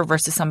smoker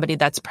versus somebody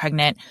that's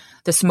pregnant,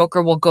 the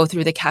smoker will go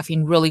through the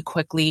caffeine really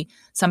quickly.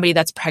 Somebody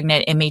that's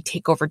pregnant, it may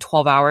take over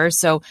 12 hours.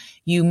 So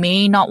you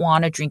may not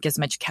want to drink as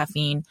much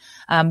caffeine.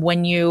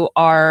 When you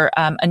are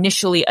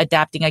initially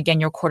adapting, again,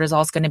 your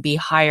cortisol is going to be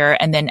higher,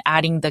 and then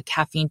adding the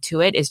caffeine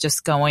to it is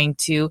just going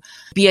to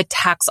be a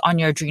tax on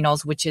your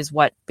adrenals, which is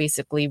what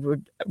basically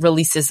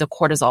releases the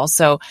cortisol.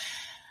 So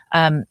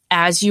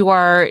as you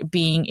are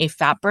being a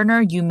fat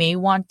burner, you may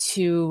want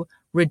to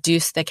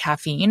reduce the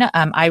caffeine.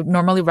 I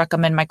normally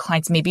recommend my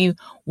clients maybe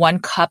 1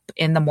 cup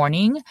in the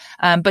morning,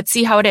 but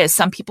see how it is.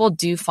 Some people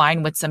do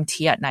fine with some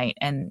tea at night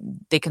and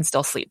they can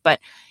still sleep.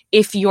 But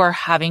if you're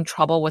having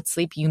trouble with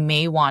sleep, you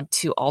may want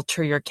to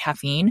alter your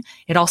caffeine.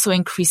 It also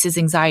increases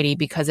anxiety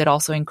because it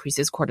also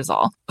increases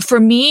cortisol. For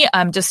me,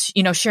 just,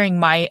 sharing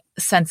my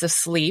sense of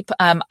sleep,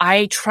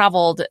 I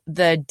traveled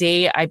the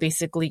day I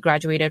basically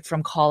graduated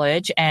from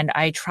college, and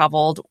I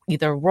traveled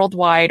either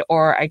worldwide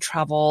or I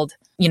traveled,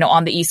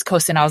 on the East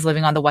Coast, and I was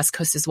living on the West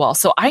Coast as well.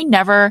 So I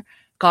never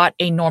got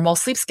a normal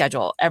sleep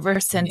schedule ever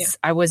since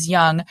I was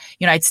young.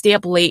 I'd stay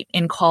up late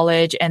in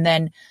college, and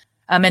then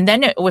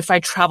if I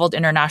traveled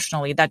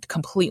internationally, that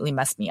completely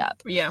messed me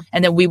up. Yeah.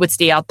 And then we would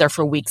stay out there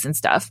for weeks and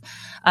stuff.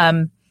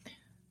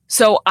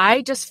 So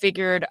I just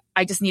figured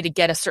I just need to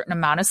get a certain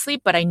amount of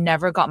sleep, but I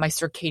never got my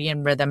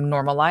circadian rhythm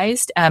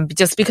normalized,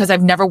 just because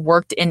I've never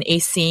worked in a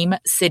same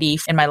city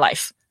in my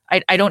life.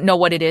 I don't know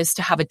what it is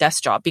to have a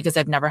desk job because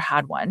I've never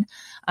had one.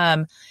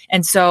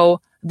 And so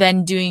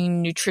then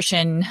doing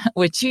nutrition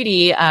with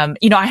Judy,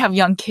 I have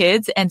young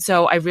kids. And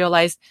so I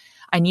realized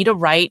I need to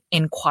write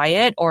in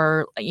quiet,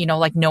 or,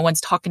 like no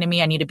one's talking to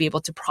me. I need to be able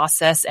to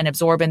process and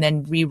absorb and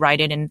then rewrite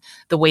it in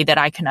the way that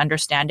I can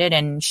understand it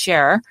and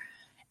share.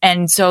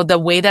 And so the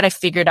way that I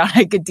figured out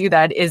I could do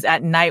that is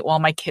at night while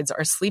my kids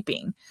are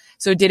sleeping.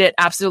 So did it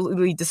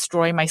absolutely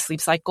destroy my sleep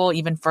cycle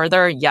even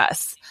further?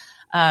 Yes.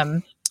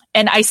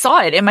 And I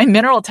saw it in my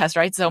mineral test,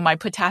 right? So my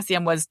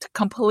potassium was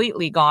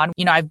completely gone.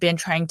 I've been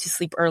trying to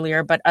sleep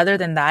earlier, but other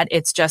than that,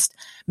 it's just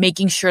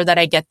making sure that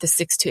I get the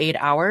 6 to 8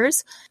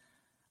 hours.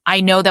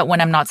 I know that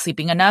when I'm not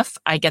sleeping enough,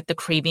 I get the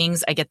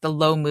cravings, I get the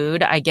low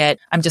mood,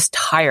 I'm just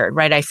tired,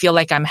 right? I feel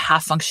like I'm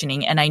half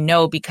functioning. And I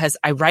know because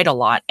I write a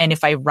lot. And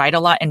if I write a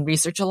lot and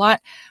research a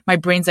lot, my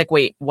brain's like,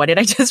 wait, what did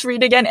I just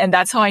read again? And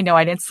that's how I know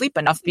I didn't sleep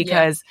enough,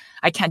 because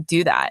I can't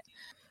do that.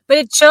 But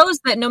it shows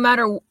that no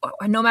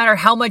matter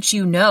how much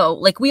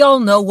like we all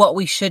know what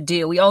we should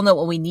do. We all know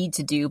what we need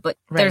to do, but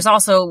there's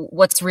also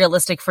what's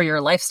realistic for your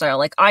lifestyle.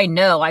 Like I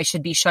know I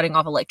should be shutting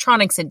off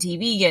electronics and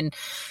TV and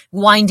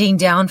winding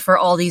down for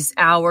all these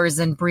hours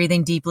and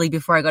breathing deeply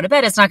before I go to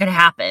bed. It's not going to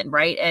happen,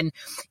 right? And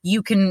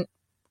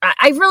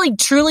I really,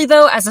 truly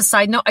though, as a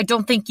side note, I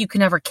don't think you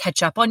can ever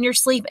catch up on your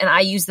sleep. And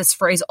I use this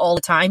phrase all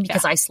the time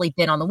because I sleep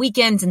in on the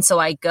weekends. And so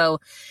I go,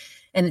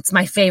 and it's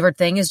my favorite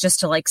thing is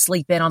just to like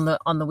sleep in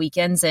on the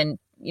weekends. And,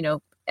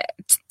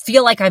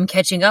 feel like I'm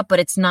catching up, but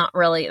that's not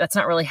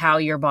really how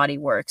your body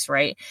works,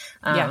 right?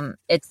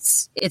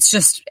 It's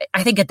just,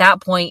 I think at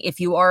that point, if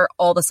you are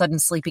all of a sudden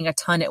sleeping a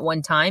ton at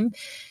one time,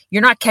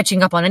 you're not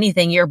catching up on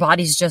anything. Your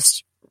body's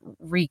just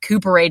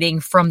recuperating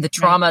from the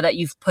trauma that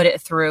you've put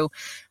it through.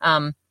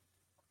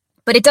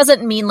 But it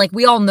doesn't mean, like,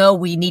 we all know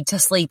we need to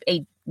sleep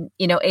 8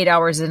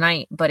 hours a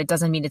night, but it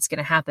doesn't mean it's going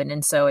to happen.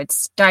 And so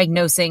it's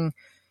diagnosing,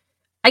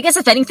 I guess,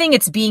 if anything,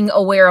 it's being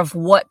aware of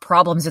what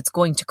problems it's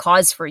going to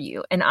cause for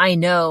you. And I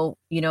know,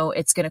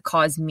 it's going to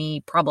cause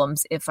me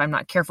problems if I'm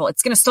not careful.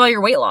 It's going to stall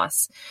your weight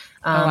loss.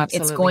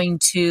 It's going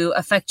to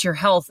affect your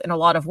health in a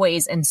lot of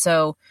ways. And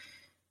so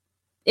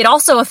it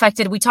also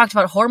affected, we talked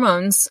about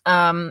hormones,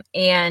 and,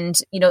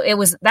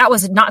 that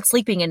was not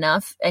sleeping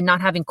enough, and not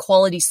having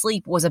quality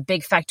sleep was a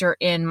big factor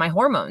in my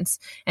hormones.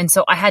 And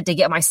so I had to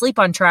get my sleep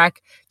on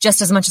track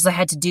just as much as I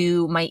had to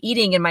do my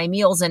eating and my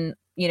meals and,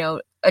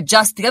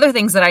 adjust the other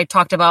things that I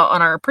talked about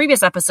on our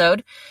previous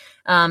episode,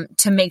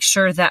 to make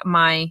sure that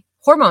my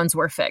hormones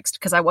were fixed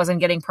because I wasn't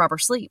getting proper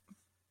sleep.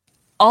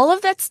 All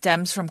of that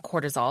stems from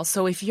cortisol.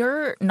 So if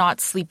you're not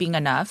sleeping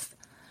enough,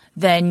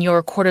 then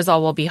your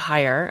cortisol will be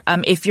higher.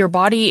 If your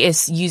body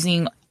is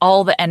using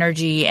all the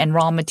energy and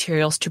raw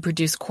materials to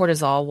produce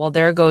cortisol, well,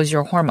 there goes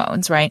your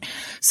hormones, right?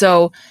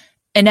 So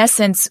in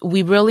essence,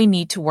 we really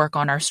need to work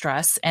on our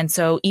stress. And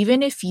so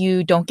even if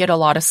you don't get a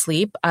lot of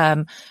sleep,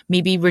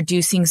 maybe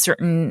reducing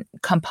certain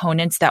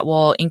components that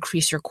will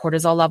increase your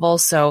cortisol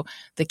levels. So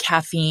the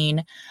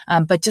caffeine,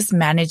 but just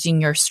managing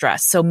your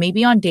stress. So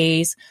maybe on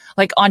days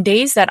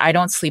that I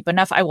don't sleep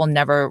enough, I will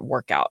never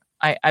work out.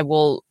 I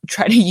will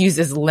try to use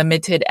as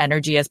limited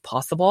energy as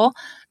possible.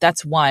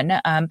 That's one.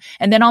 And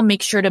then I'll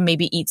make sure to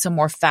maybe eat some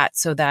more fat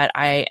so that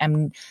I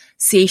am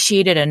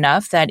satiated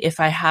enough that if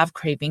I have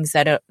cravings,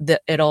 that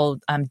it'll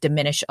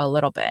diminish a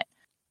little bit.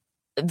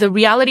 The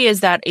reality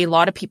is that a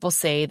lot of people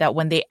say that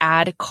when they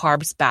add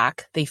carbs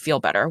back, they feel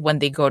better when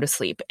they go to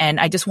sleep. And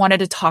I just wanted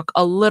to talk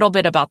a little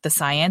bit about the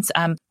science.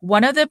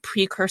 One of the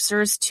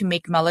precursors to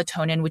make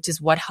melatonin, which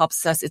is what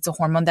helps us, it's a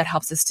hormone that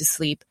helps us to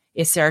sleep,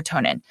 is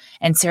serotonin.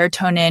 And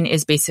serotonin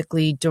is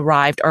basically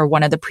derived, or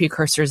one of the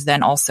precursors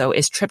then also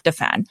is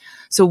tryptophan.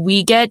 So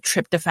we get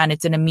tryptophan,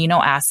 it's an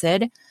amino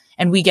acid,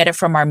 and we get it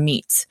from our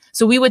meats.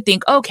 So we would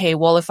think, okay,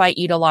 well, if I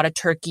eat a lot of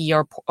turkey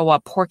or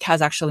pork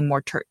has actually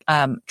more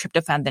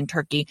tryptophan than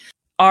turkey.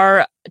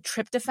 Our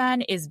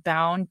tryptophan is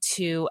bound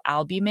to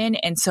albumin.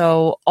 And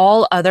so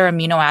all other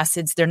amino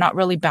acids, they're not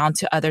really bound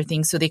to other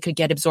things. So they could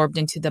get absorbed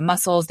into the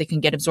muscles, they can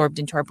get absorbed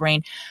into our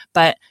brain.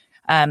 But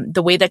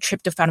the way that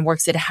tryptophan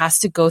works, it has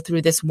to go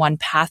through this one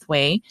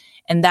pathway.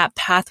 And that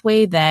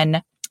pathway,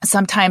 then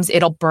sometimes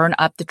it'll burn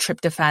up the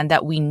tryptophan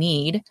that we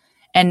need.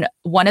 And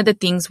one of the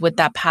things with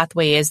that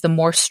pathway is the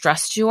more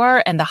stressed you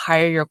are and the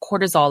higher your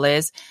cortisol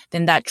is,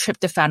 then that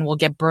tryptophan will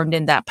get burned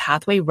in that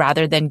pathway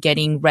rather than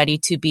getting ready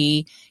to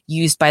be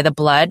used by the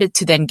blood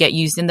to then get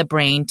used in the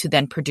brain to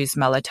then produce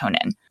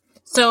melatonin.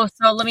 So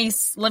let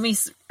me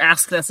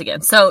ask this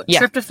again. So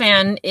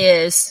tryptophan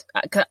is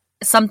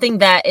something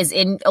that is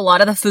in a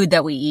lot of the food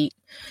that we eat.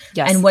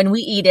 Yes. And when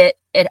we eat it,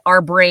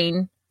 our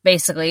brain,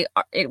 basically,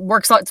 it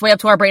works its way up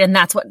to our brain, and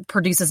that's what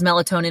produces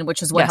melatonin,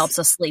 which is what helps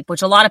us sleep,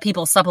 which a lot of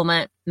people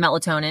supplement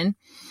melatonin.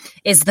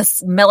 Is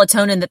this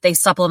melatonin that they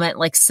supplement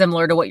like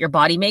similar to what your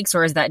body makes,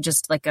 or is that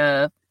just like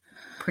a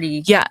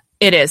pretty... Yeah,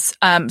 it is.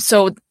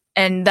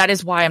 And that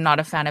is why I'm not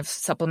a fan of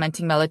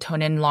supplementing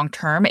melatonin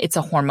long-term. It's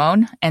a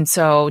hormone. And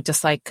so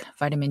just like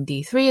vitamin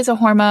D3 is a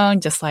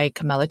hormone, just like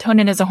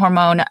melatonin is a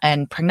hormone,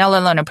 and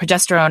pregnenolone and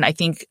progesterone, I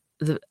think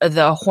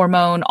the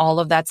hormone, all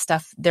of that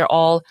stuff, they're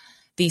all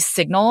these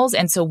signals.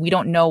 And so we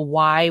don't know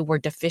why we're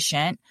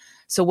deficient.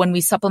 So when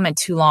we supplement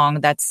too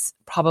long, that's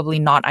probably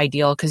not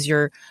ideal because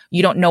you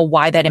don't know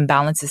why that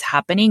imbalance is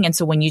happening. And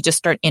so when you just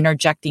start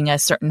interjecting a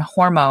certain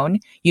hormone,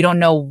 you don't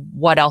know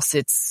what else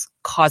it's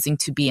causing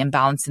to be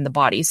imbalanced in the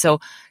body. So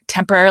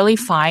temporarily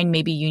fine,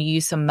 maybe you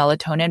use some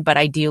melatonin, but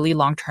ideally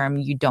long-term,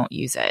 you don't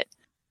use it.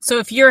 So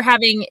if you're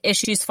having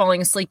issues falling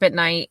asleep at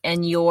night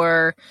and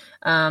you're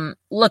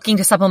looking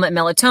to supplement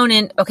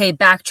melatonin, okay,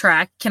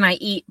 backtrack. Can I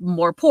eat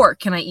more pork?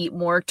 Can I eat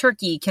more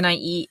turkey? Can I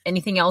eat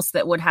anything else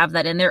that would have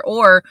that in there?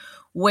 Or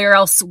what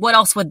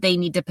else would they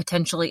need to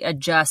potentially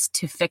adjust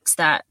to fix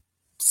that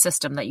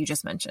system that you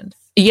just mentioned?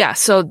 Yeah.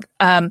 So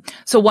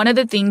one of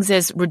the things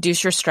is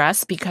reduce your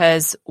stress,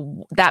 because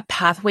that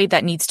pathway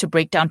that needs to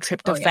break down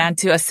tryptophan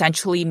to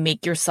essentially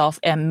make yourself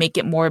and make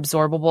it more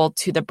absorbable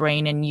to the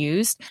brain and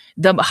used.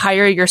 The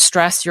higher your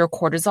stress, your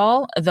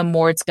cortisol, the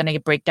more it's going to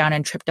break down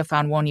and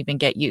tryptophan won't even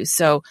get used.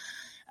 So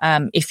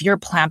if you're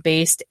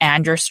plant-based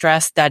and you're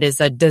stressed, that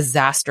is a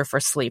disaster for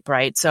sleep,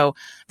 right? So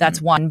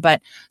that's one.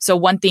 But so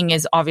one thing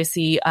is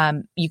obviously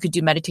you could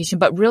do meditation,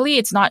 but really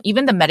it's not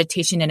even the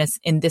meditation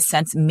in this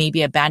sense,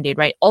 maybe a Band-Aid,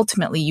 right?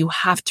 Ultimately, you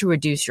have to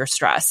reduce your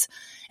stress.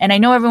 And I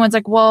know everyone's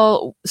like,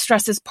 well,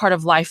 stress is part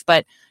of life,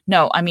 but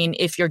no, I mean,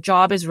 if your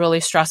job is really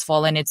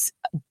stressful and it's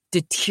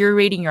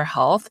deteriorating your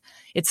health,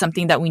 it's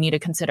something that we need to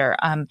consider.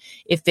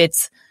 If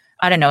it's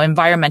I don't know,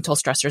 environmental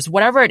stressors,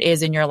 whatever it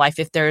is in your life,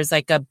 if there's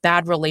like a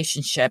bad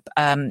relationship,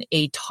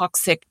 a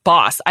toxic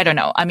boss, I don't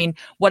know. I mean,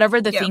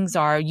 whatever the things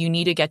are, you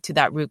need to get to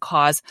that root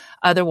cause.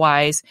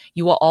 Otherwise,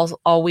 you will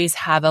always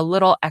have a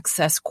little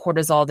excess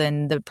cortisol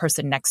than the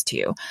person next to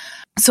you.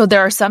 So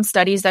there are some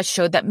studies that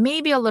showed that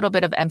maybe a little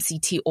bit of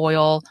MCT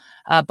oil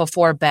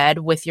before bed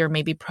with your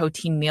maybe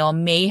protein meal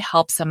may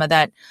help some of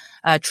that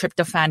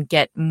tryptophan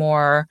get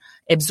more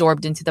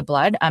absorbed into the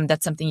blood.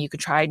 That's something you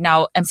could try.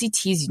 Now,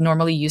 MCT is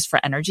normally used for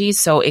energy,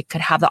 so it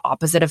could have the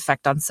opposite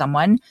effect on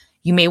someone.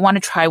 You may want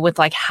to try with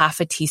like half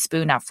a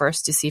teaspoon at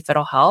first to see if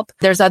it'll help.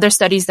 There's other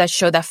studies that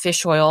show that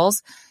fish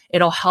oils,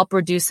 it'll help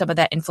reduce some of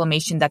that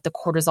inflammation that the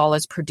cortisol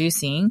is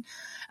producing.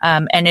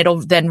 And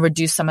it'll then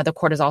reduce some of the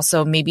cortisol.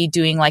 So maybe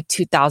doing like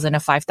 2,000 to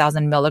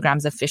 5,000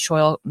 milligrams of fish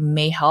oil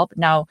may help.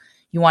 Now,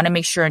 you want to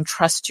make sure and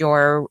trust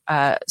your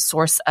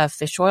source of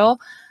fish oil.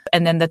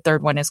 And then the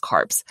third one is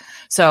carbs.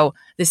 So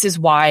this is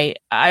why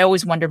I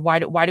always wondered,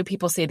 why do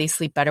people say they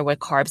sleep better with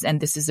carbs? And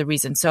this is the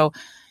reason. So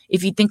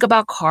if you think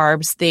about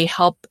carbs, they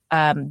help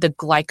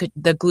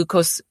the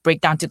glucose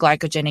break down to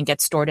glycogen and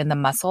get stored in the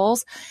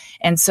muscles.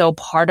 And so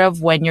part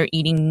of when you're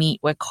eating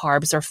meat with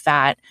carbs or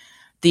fat,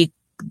 the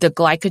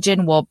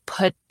glycogen will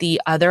put the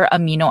other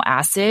amino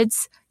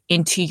acids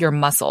into your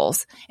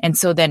muscles. And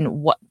so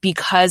then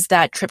because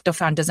that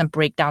tryptophan doesn't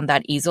break down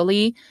that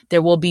easily,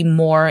 there will be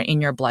more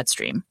in your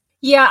bloodstream.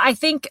 Yeah, I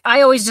think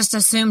I always just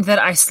assumed that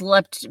I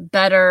slept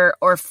better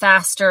or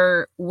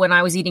faster when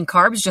I was eating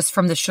carbs just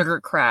from the sugar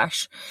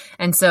crash.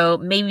 And so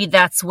maybe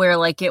that's where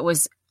like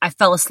I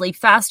fell asleep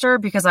faster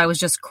because I was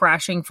just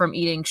crashing from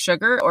eating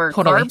sugar or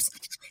carbs.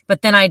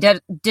 But then I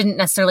didn't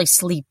necessarily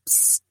sleep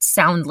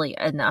soundly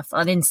enough.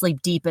 I didn't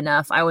sleep deep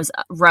enough. I was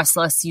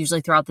restless usually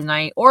throughout the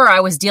night, or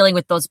I was dealing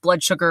with those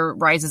blood sugar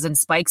rises and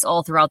spikes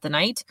all throughout the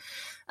night.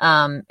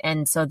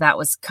 And so that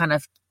was kind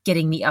of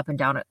getting me up and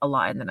down a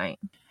lot in the night.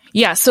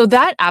 Yeah, so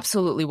that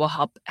absolutely will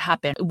help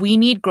happen. We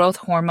need growth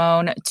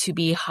hormone to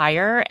be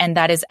higher, and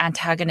that is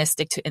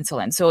antagonistic to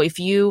insulin. So if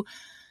you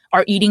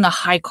are eating a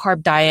high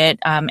carb diet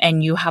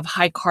and you have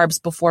high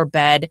carbs before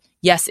bed,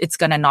 yes, it's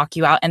going to knock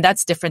you out. And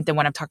that's different than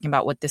what I'm talking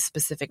about with this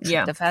specific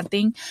tryptophan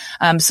thing.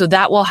 So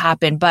that will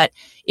happen. But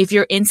if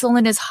your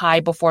insulin is high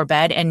before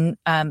bed, and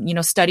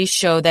studies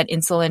show that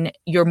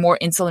you're more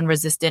insulin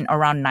resistant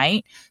around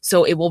night,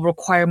 so it will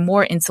require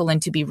more insulin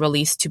to be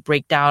released to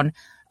break down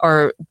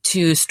or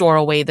to store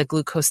away the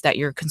glucose that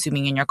you're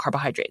consuming in your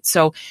carbohydrates.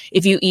 So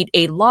if you eat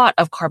a lot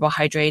of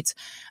carbohydrates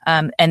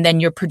and then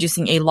you're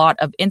producing a lot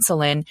of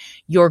insulin,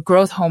 your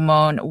growth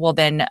hormone will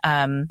then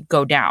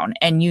go down.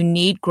 And you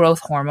need growth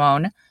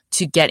hormone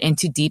to get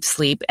into deep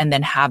sleep and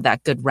then have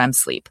that good REM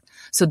sleep.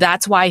 So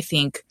that's why I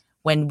think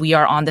when we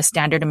are on the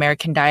standard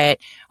American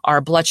diet,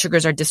 our blood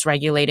sugars are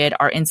dysregulated,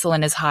 our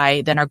insulin is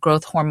high, then our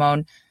growth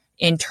hormone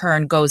in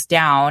turn goes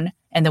down,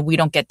 and then we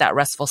don't get that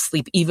restful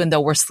sleep, even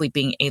though we're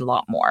sleeping a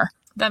lot more.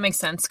 That makes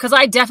sense. Because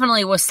I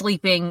definitely was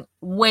sleeping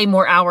way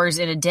more hours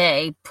in a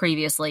day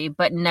previously,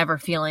 but never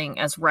feeling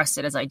as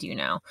rested as I do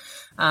now.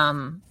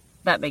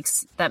 That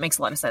makes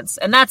a lot of sense.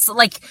 And that's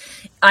like,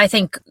 I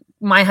think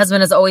my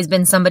husband has always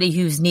been somebody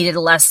who's needed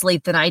less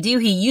sleep than I do.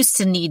 He used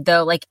to need,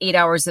 though, like 8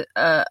 hours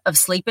of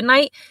sleep a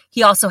night.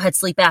 He also had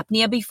sleep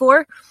apnea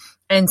before.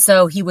 And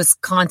so he was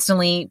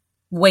constantly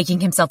waking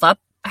himself up.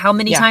 How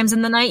many times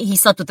in the night? He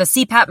slept with a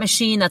CPAP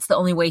machine. That's the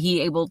only way he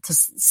able to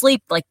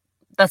sleep. Like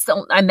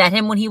I met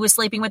him when he was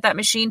sleeping with that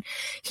machine.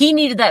 He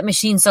needed that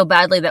machine so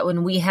badly that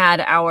when we had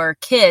our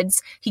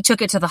kids, he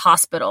took it to the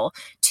hospital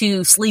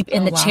to sleep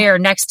in the chair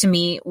next to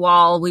me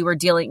while we were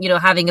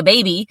having a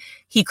baby.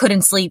 He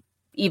couldn't sleep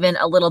even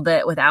a little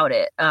bit without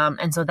it.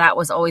 And so that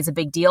was always a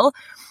big deal.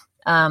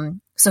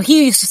 So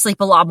he used to sleep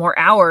a lot more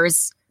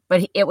hours,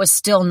 but it was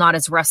still not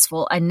as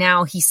restful. And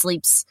now he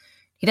sleeps.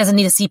 He doesn't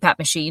need a CPAP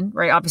machine,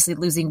 right? Obviously,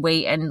 losing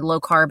weight and low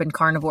carb and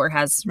carnivore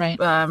has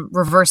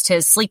reversed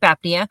his sleep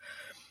apnea.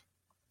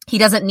 He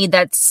doesn't need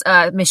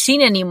that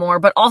machine anymore,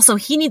 but also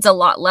he needs a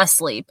lot less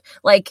sleep.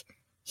 Like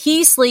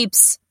he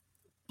sleeps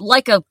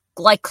like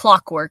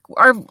clockwork.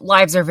 Our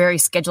lives are very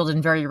scheduled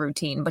and very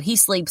routine, but he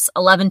sleeps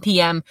 11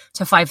 p.m.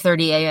 to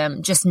 5:30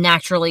 a.m. just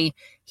naturally.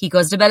 He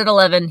goes to bed at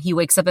 11. He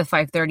wakes up at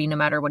 5:30 no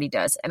matter what he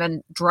does. And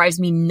then drives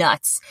me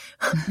nuts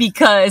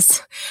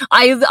because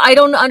I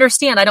don't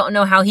understand. I don't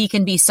know how he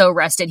can be so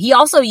rested. He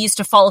also used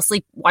to fall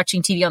asleep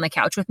watching TV on the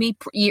couch with me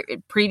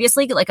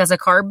previously, like as a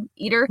carb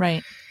eater.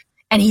 Right.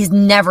 And he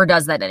never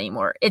does that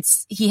anymore.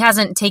 He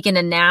hasn't taken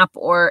a nap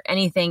or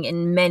anything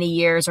in many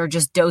years or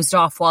just dozed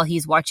off while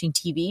he's watching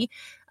TV.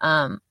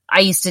 I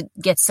used to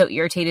get so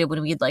irritated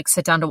when we'd like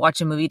sit down to watch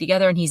a movie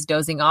together and he's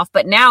dozing off.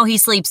 But now he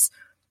sleeps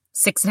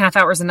 6.5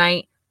 hours a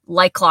night,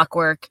 like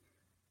clockwork.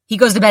 He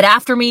goes to bed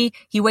after me.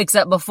 He wakes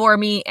up before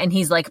me and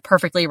he's like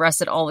perfectly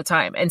rested all the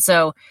time. And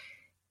so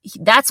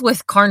that's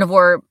with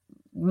carnivore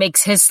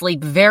makes his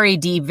sleep very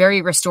deep,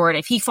 very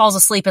restorative. He falls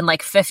asleep in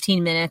like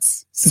 15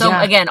 minutes. So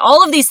again,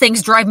 all of these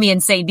things drive me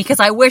insane because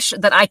I wish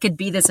that I could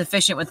be this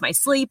efficient with my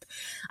sleep.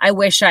 I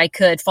wish I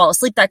could fall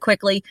asleep that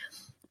quickly,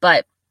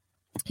 but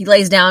he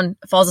lays down,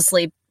 falls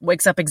asleep,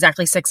 wakes up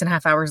exactly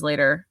 6.5 hours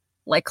later,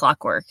 like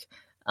clockwork.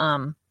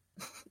 I'm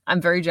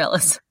very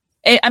jealous.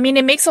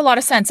 It makes a lot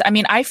of sense.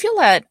 I feel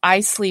that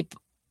I sleep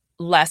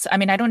less. I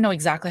don't know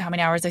exactly how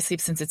many hours I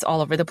sleep since it's all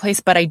over the place,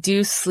 but I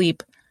do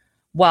sleep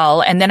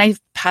well, and then I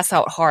pass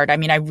out hard.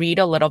 I read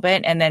a little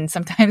bit, and then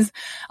sometimes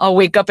I'll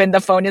wake up and the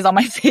phone is on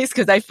my face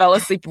because I fell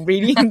asleep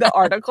reading the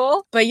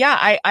article. But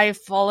yeah, I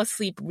fall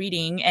asleep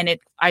reading, and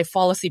I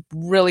fall asleep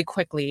really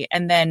quickly,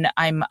 and then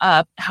I'm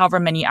up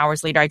however many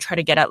hours later. I try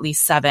to get at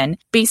least 7.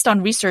 Based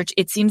on research,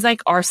 it seems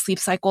like our sleep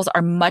cycles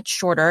are much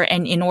shorter,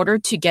 and in order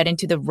to get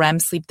into the REM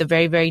sleep, the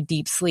very, very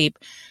deep sleep,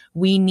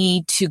 we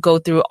need to go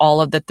through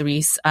all of the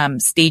 3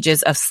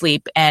 stages of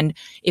sleep. And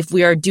if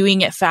we are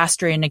doing it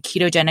faster in a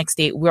ketogenic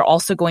state, we're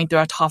also going through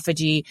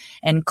autophagy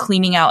and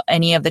cleaning out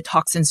any of the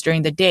toxins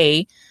during the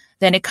day,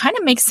 then it kind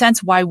of makes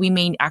sense why we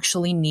may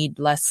actually need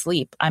less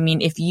sleep.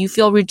 If you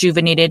feel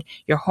rejuvenated,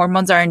 your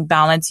hormones are in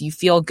balance, you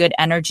feel good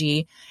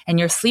energy, and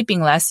you're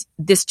sleeping less,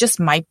 this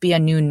just might be a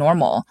new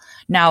normal.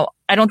 Now,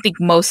 I don't think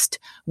most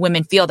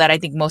women feel that. I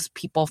think most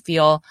people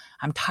feel,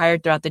 I'm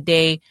tired throughout the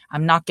day,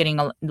 I'm not getting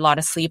a lot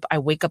of sleep, I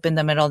wake up in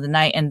the middle of the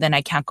night, and then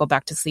I can't go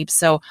back to sleep.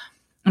 So,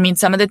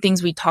 some of the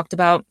things we talked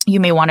about, you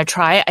may want to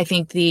try. I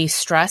think the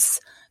stress,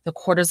 the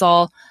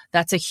cortisol,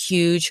 that's a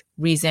huge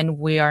reason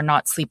we are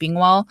not sleeping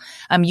well.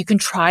 You can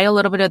try a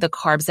little bit of the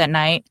carbs at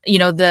night.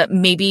 The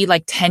maybe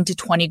like 10 to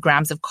 20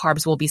 grams of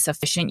carbs will be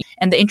sufficient.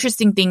 And the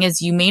interesting thing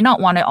is you may not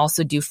want to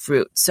also do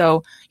fruit.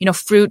 So,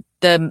 fruit,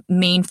 the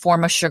main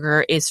form of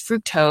sugar is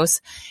fructose,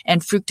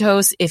 and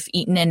fructose, if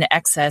eaten in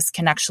excess,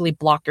 can actually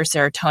block your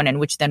serotonin,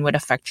 which then would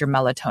affect your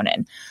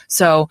melatonin.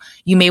 So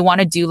you may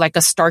want to do like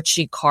a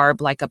starchy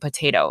carb, like a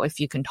potato, if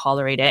you can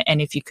tolerate it. And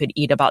if you could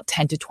eat about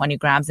 10 to 20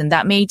 grams, and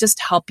that may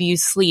just help you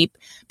sleep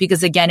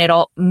because again,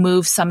 it'll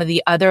move some of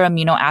the other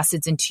amino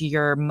acids into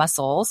your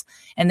muscles,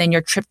 and then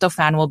your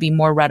tryptophan will be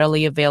more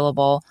readily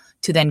available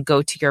to then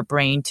go to your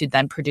brain to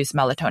then produce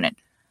melatonin.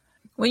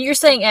 When you're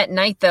saying at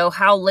night, though,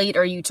 how late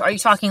are you? Are you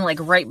talking like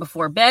right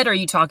before bed? Or are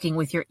you talking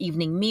with your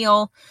evening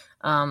meal?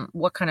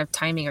 What kind of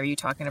timing are you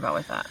talking about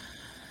with that?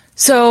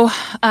 So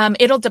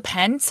it'll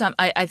depend.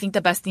 I think the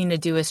best thing to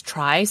do is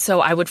try. So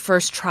I would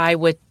first try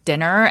with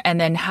dinner,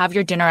 and then have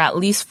your dinner at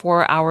least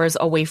 4 hours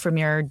away from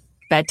your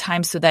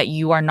bedtime so that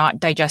you are not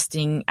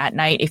digesting at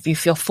night. If you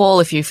feel full,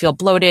 if you feel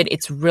bloated,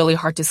 it's really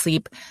hard to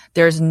sleep.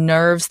 There's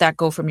nerves that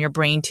go from your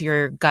brain to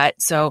your gut.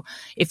 So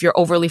if you're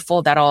overly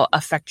full, that'll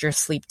affect your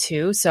sleep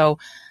too. So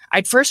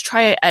I'd first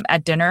try it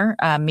at dinner,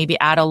 maybe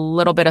add a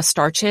little bit of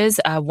starches,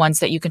 ones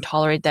that you can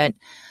tolerate that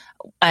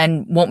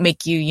and won't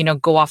make you,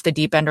 go off the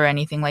deep end or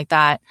anything like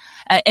that.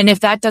 And if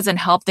that doesn't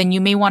help, then you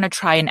may want to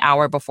try an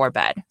hour before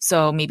bed.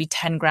 So maybe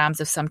 10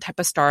 grams of some type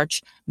of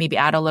starch, maybe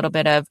add a little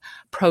bit of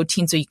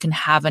protein so you can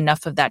have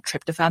enough of that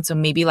tryptophan. So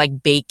maybe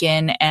like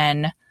bacon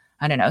and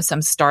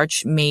some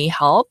starch may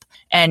help.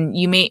 And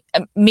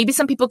maybe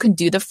some people can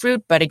do the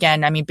fruit, but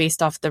again,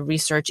 based off the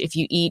research, if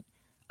you eat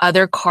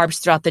other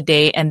carbs throughout the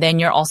day and then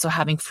you're also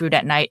having fruit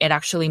at night, it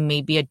actually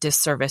may be a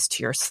disservice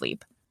to your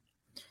sleep.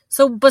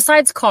 So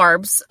besides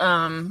carbs,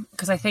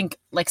 because I think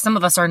like some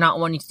of us are not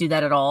wanting to do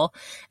that at all.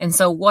 And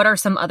so what are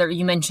some other,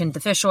 you mentioned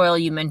the fish oil,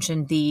 you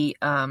mentioned the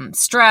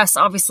stress.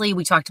 Obviously,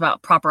 we talked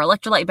about proper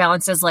electrolyte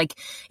balances. Like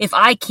if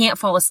I can't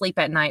fall asleep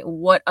at night,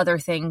 what other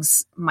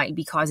things might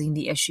be causing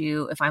the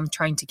issue if I'm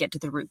trying to get to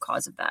the root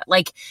cause of that?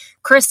 Like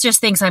Chris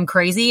just thinks I'm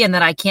crazy and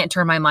that I can't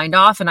turn my mind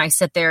off. And I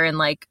sit there and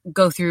like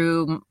go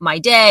through my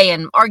day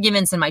and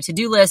arguments and my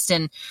to-do list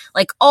and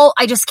like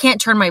I just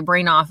can't turn my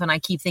brain off. And I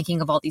keep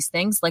thinking of all these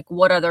things. Like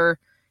what other,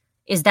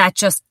 is that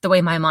just the way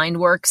my mind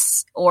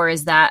works, or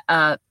is that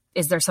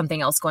is there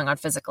something else going on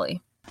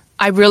physically?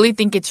 I really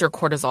think it's your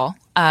cortisol.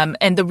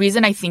 And the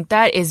reason I think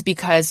that is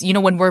because,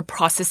 when we're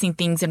processing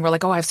things and we're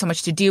like, oh, I have so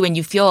much to do. And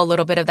you feel a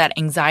little bit of that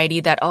anxiety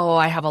that, oh,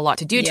 I have a lot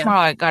to do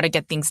tomorrow. I got to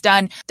get things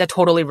done. That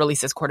totally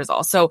releases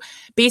cortisol. So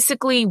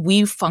basically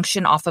we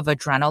function off of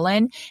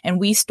adrenaline,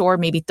 and we store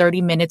maybe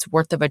 30 minutes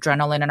worth of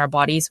adrenaline in our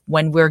bodies.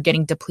 When we're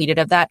getting depleted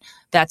of that,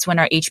 that's when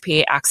our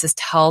HPA axis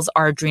tells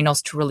our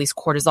adrenals to release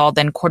cortisol.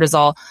 Then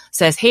cortisol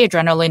says, hey,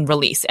 adrenaline,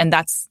 release. And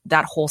that's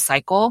that whole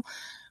cycle.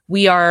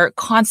 We are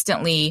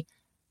constantly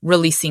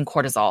releasing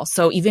cortisol.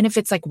 So even if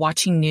it's like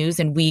watching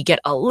news and we get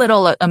a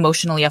little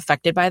emotionally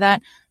affected by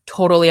that,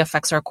 totally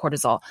affects our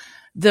cortisol.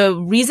 The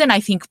reason I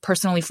think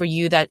personally for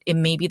you that it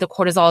may be the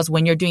cortisol is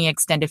when you're doing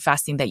extended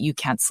fasting that you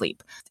can't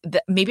sleep.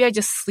 Maybe I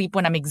just sleep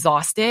when I'm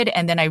exhausted,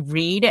 and then I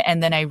read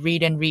and then I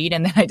read and read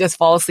and then I just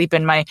fall asleep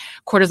and my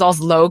cortisol's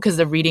low because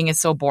the reading is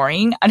so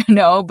boring. I don't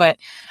know, but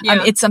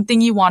it's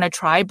something you want to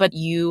try, but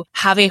you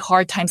have a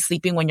hard time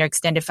sleeping when you're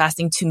extended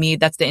fasting. To me,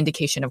 that's the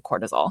indication of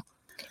cortisol.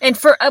 And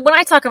for when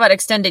I talk about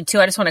extended too,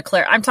 I just want to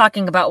clear, I'm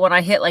talking about when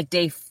I hit like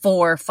day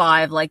 4 or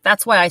 5, like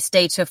that's why I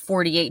stay to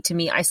 48. To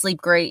me, I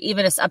sleep great,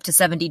 even if it's up to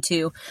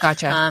 72.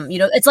 Gotcha.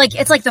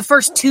 It's like the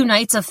first 2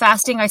 nights of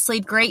fasting, I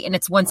sleep great. And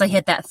it's once I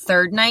hit that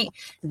 3rd night,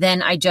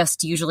 then I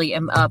just usually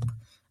am up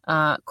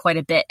quite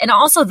a bit. And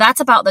also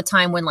that's about the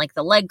time when like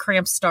the leg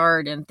cramps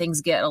start and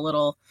things get a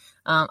little,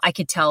 I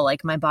could tell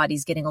like my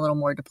body's getting a little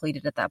more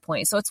depleted at that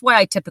point. So it's why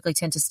I typically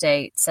tend to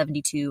stay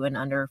 72 and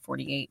under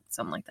 48,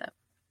 something like that.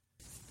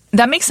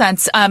 That makes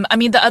sense. I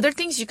mean, the other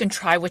things you can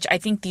try, which I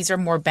think these are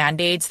more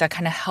band-aids that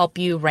kind of help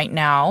you right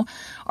now,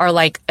 are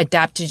like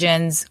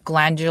adaptogens,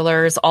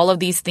 glandulars. All of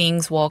these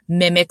things will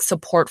mimic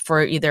support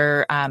for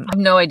either. I have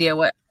no idea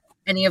what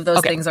any of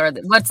those things are.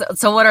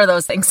 What are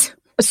those things?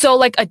 So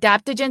like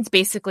adaptogens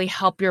basically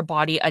help your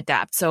body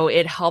adapt. So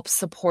it helps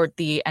support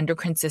the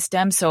endocrine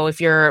system. So if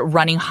you're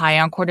running high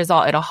on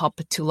cortisol, it'll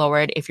help to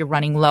lower it. If you're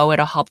running low,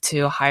 it'll help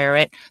to higher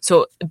it.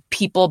 So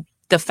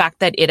the fact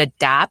that it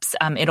adapts,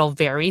 it'll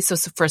vary. So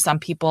for some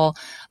people,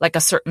 like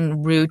a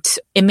certain route,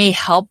 it may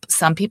help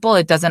some people.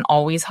 It doesn't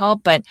always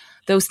help, but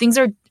those things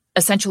are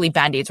essentially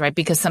band-aids, right?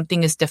 Because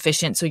something is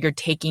deficient. So you're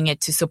taking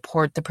it to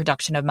support the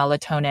production of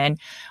melatonin,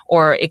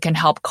 or it can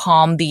help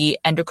calm the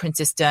endocrine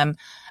system.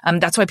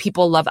 That's why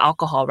people love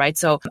alcohol, right?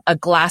 So a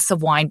glass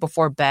of wine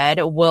before bed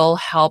will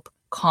help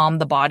calm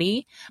the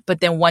body. But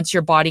then once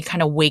your body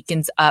kind of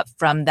wakens up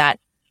from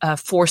that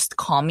forced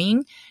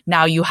calming,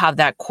 now you have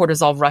that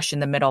cortisol rush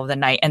in the middle of the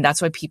night. And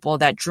that's why people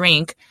that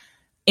drink,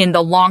 in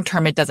the long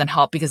term, it doesn't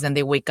help because then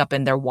they wake up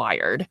and they're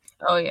wired.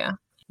 Oh, yeah.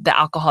 The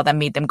alcohol that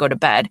made them go to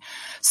bed.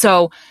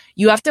 So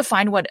you have to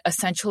find what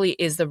essentially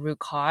is the root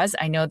cause.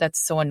 I know that's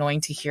so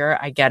annoying to hear.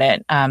 I get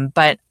it.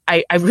 But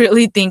I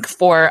really think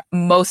for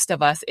most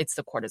of us, it's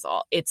the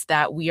cortisol. It's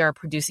that we are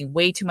producing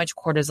way too much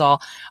cortisol.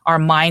 Our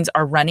minds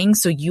are running.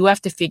 So you have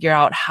to figure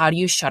out, how do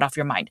you shut off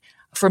your mind?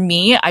 For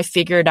me, I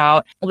figured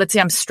out, let's say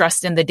I'm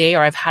stressed in the day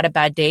or I've had a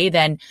bad day,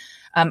 then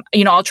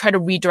I'll try to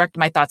redirect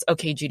my thoughts.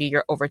 Okay, Judy,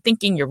 you're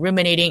overthinking, you're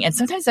ruminating. And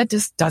sometimes that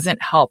just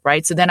doesn't help,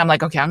 right? So then I'm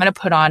like, okay, I'm going to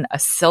put on a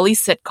silly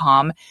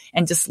sitcom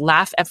and just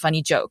laugh at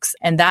funny jokes.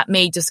 And that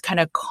may just kind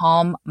of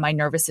calm my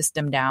nervous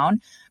system down.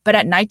 But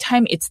at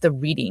nighttime, it's the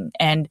reading.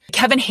 And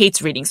Kevin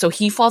hates reading. So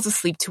he falls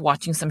asleep to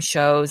watching some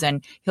shows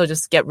and he'll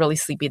just get really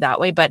sleepy that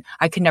way. But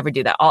I could never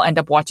do that. I'll end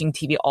up watching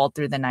TV all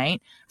through the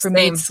night. For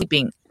me, it's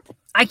sleeping.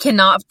 I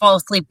cannot fall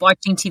asleep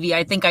watching TV.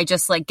 I think I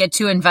just get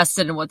too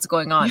invested in what's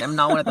going on. I'm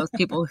not one of those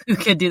people who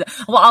can do that.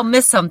 Well, I'll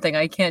miss something.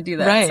 I can't do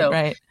that.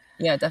 Right.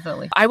 Yeah,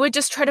 definitely. I would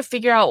just try to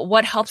figure out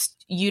what helps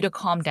you to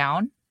calm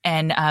down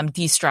and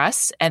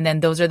de-stress. And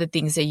then those are the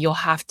things that you'll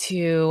have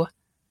to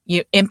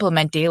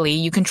implement daily.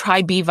 You can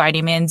try B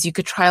vitamins. You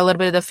could try a little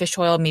bit of the fish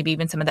oil, maybe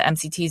even some of the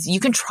MCTs. You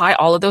can try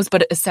all of those,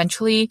 but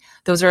essentially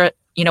those are,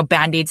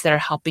 band-aids that are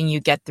helping you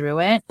get through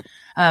it.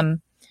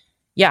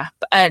 Yeah.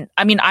 And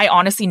I mean, I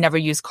honestly never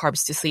use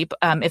carbs to sleep.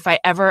 If I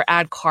ever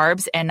add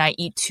carbs and I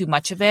eat too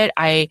much of it,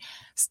 I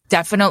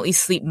definitely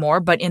sleep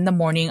more. But in the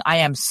morning, I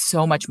am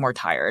so much more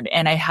tired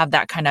and I have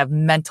that kind of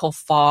mental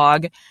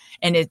fog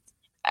and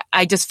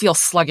I just feel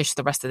sluggish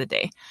the rest of the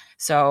day.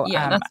 So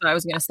yeah, that's what I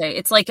was going to say.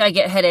 It's like I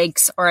get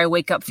headaches or I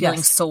wake up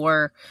feeling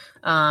sore,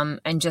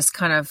 and just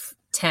kind of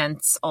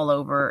tense all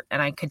over. And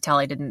I could tell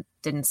I didn't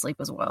sleep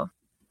as well.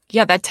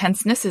 Yeah, that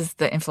tenseness is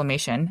the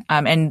inflammation,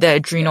 and the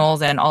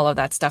adrenals and all of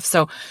that stuff.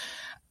 So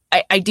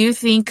I do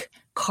think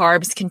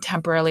carbs can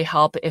temporarily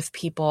help if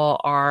people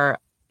are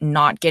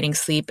not getting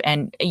sleep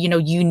and,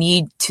 you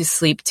need to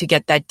sleep to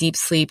get that deep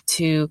sleep,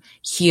 to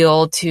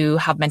heal, to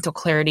have mental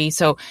clarity.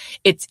 So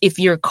if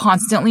you're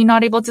constantly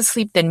not able to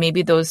sleep, then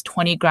maybe those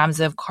 20 grams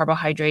of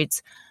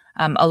carbohydrates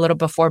a little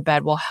before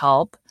bed will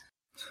help.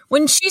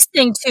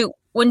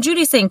 When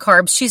Judy's saying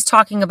carbs, she's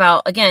talking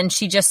about, again,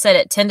 she just said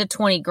it, 10 to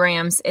 20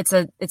 grams. It's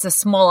a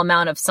small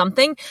amount of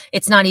something.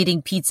 It's not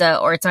eating pizza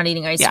or it's not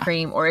eating ice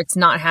cream or it's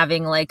not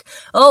having my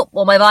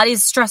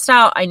body's stressed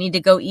out. I need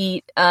to go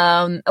eat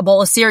a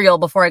bowl of cereal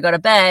before I go to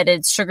bed.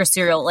 It's sugar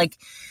cereal.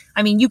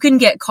 You can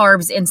get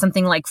carbs in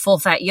something like full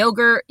fat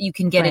yogurt. You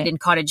can get it in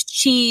cottage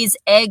cheese.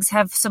 Eggs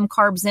have some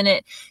carbs in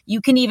it. You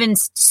can even,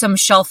 some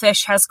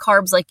shellfish has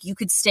carbs. You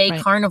could stay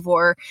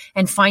carnivore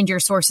and find your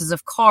sources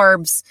of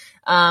carbs.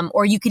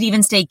 Or you could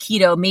even stay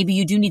keto. Maybe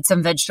you do need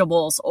some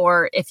vegetables,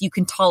 or if you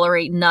can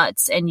tolerate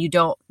nuts and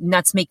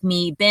nuts make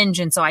me binge.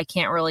 And so I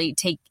can't really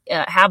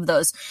have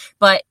those,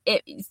 but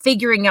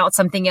figuring out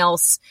something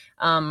else,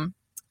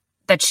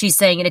 that she's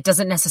saying, and it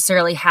doesn't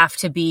necessarily have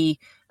to be,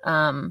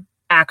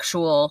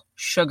 actual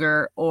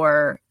sugar,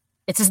 or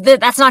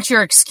that's not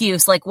your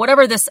excuse.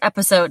 Whatever this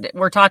episode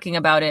we're talking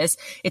about is,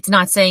 it's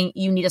not saying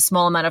you need a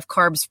small amount of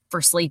carbs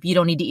for sleep. You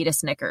don't need to eat a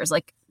Snickers.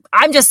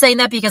 I'm just saying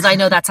that because I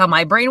know that's how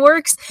my brain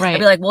works. Right. I'd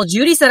be like, well,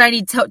 Judy said I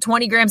need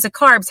 20 grams of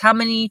carbs. How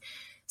many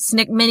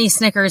mini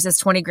Snickers is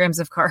 20 grams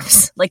of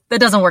carbs? That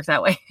doesn't work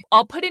that way.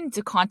 I'll put it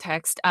into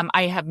context.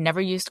 I have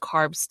never used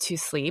carbs to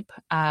sleep.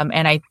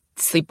 And I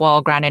sleep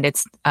well. Granted,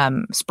 it's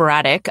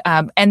sporadic.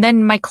 And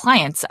then my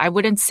clients, I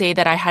wouldn't say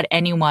that I had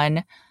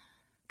anyone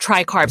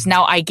try carbs.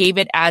 Now, I gave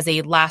it as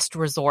a last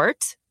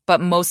resort,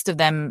 but most of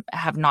them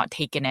have not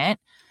taken it.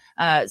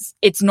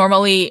 It's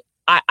normally,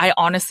 I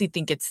honestly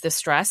think it's the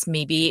stress.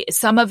 Maybe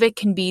some of it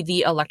can be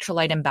the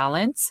electrolyte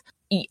imbalance.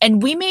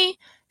 And we may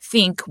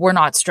think we're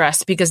not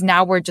stressed because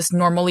now we're just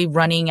normally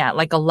running at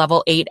a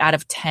level 8 out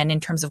of 10 in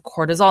terms of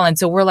cortisol. And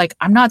so we're like,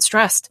 I'm not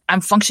stressed.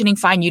 I'm functioning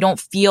fine. You don't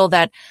feel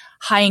that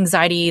high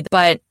anxiety,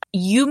 but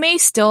you may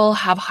still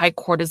have high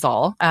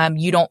cortisol.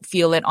 You don't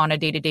feel it on a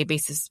day-to-day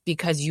basis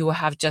because you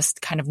have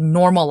just kind of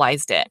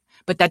normalized it.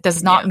 but that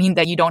does not mean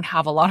that you don't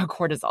have a lot of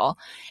cortisol.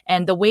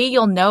 And the way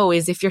you'll know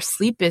is if your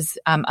sleep is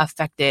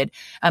affected,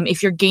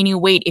 if you're gaining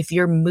weight, if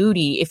you're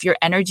moody, if your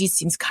energy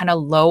seems kind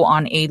of low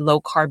on a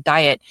low carb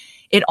diet.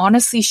 It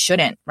honestly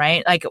shouldn't,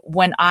 right? Like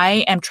when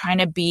I am trying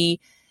to be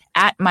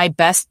at my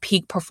best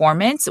peak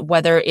performance,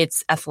 whether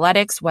it's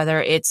athletics,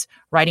 whether it's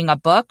writing a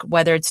book,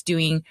 whether it's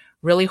doing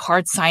really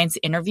hard science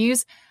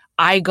interviews,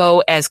 I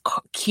go as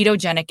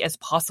ketogenic as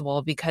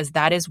possible because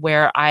that is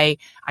where I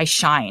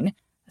shine.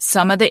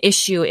 Some of the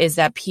issue is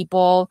that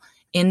people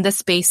in the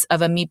space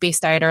of a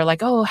meat-based diet are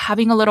like, oh,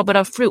 having a little bit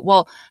of fruit.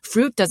 Well,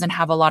 fruit doesn't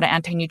have a lot of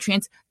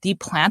anti-nutrients. The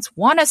plants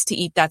want us to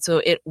eat that.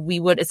 So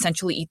we would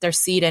essentially eat their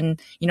seed and,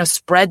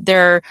 spread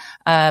their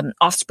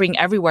offspring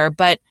everywhere.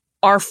 But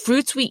our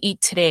fruits we eat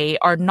today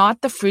are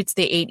not the fruits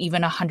they ate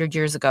even 100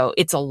 years ago.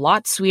 It's a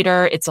lot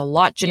sweeter. It's a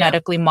lot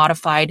genetically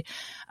modified.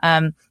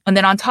 And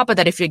then on top of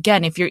that, if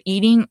you're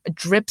eating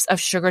drips of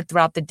sugar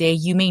throughout the day,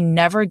 you may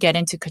never get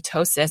into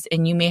ketosis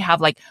and you may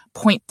have like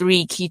 0.3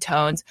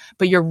 ketones,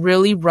 but you're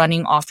really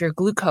running off your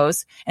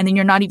glucose and then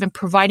you're not even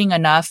providing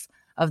enough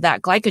of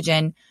that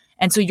glycogen.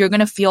 And so you're going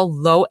to feel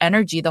low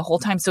energy the whole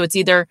time. So it's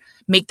either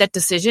make that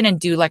decision and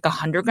do like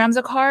 100 grams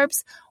of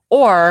carbs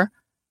or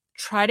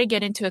try to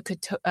get into a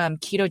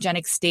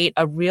ketogenic state,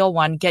 a real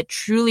one, get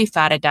truly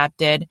fat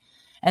adapted,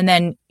 and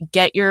then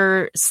get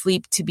your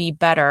sleep to be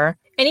better.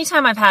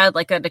 Anytime I've had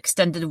like an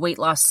extended weight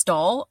loss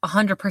stall,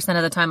 100%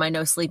 of the time I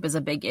know sleep is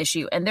a big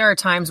issue. And there are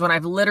times when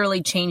I've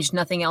literally changed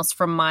nothing else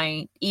from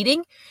my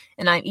eating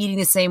and I'm eating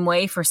the same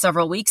way for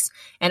several weeks.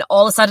 And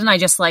all of a sudden I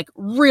just like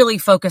really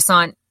focus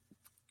on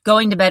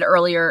going to bed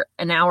earlier,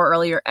 an hour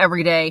earlier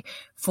every day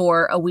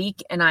for a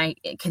week. And I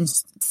can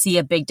see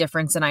a big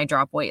difference and I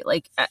drop weight.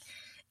 Like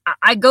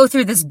I go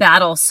through this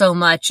battle so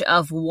much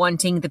of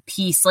wanting the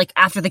peace, like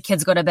after the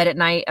kids go to bed at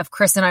night, of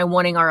Chris and I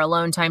wanting our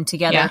alone time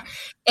together. Yeah.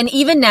 And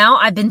even now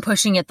I've been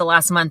pushing it the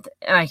last month.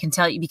 And I can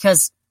tell you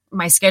because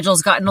my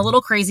schedule's gotten a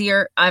little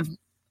crazier.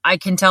 I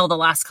can tell the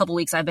last couple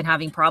weeks I've been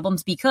having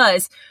problems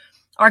because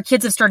our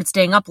kids have started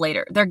staying up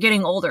later. They're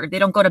getting older. They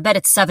don't go to bed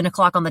at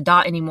 7:00 on the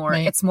dot anymore.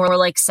 Right. It's more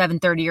like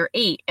 7:30 or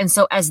 8. And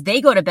so as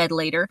they go to bed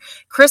later,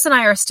 Chris and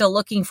I are still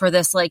looking for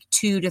this like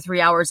 2 to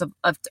 3 hours of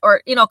a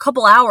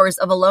couple hours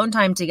of alone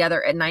time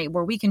together at night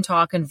where we can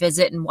talk and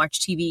visit and watch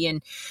TV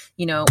and,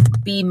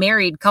 be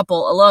married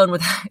couple alone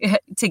with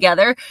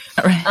together.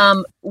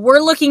 Right. We're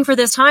looking for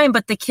this time,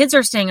 but the kids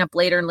are staying up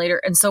later and later.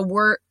 And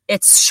so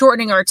it's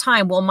shortening our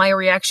time. Well, my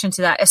reaction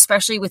to that,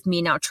 especially with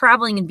me now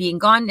traveling and being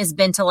gone, has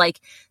been to like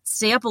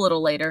stay up a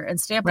little later and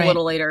stay up a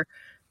little later.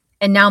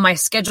 And now my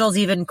schedule's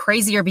even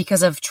crazier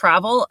because of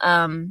travel.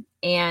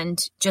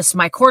 And just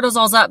my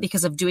cortisol's up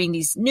because of doing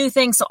these new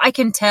things. So I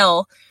can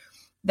tell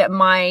that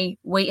my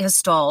weight has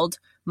stalled.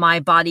 My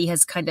body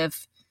has kind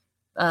of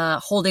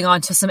holding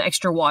on to some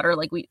extra water,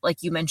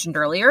 like you mentioned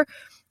earlier.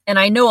 And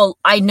I know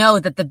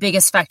that the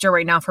biggest factor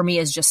right now for me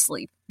is just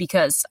sleep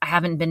because I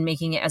haven't been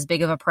making it as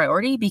big of a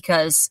priority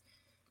because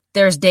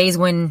there's days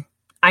when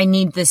I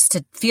need this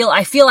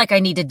I feel like I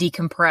need to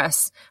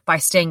decompress by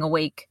staying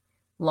awake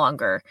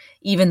longer,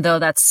 even though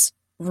that's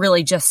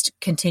really just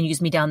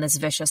continues me down this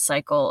vicious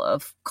cycle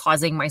of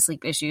causing my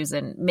sleep issues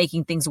and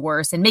making things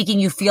worse and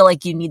making you feel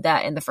like you need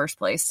that in the first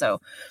place.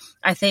 So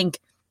I think,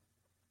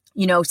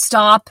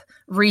 stop,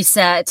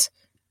 reset,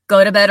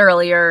 go to bed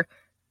earlier,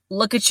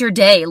 look at your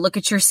day, look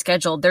at your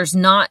schedule. There's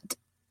not,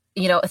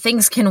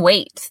 things can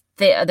wait.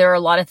 There are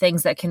a lot of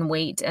things that can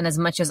wait. And as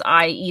much as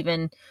I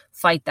even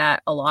fight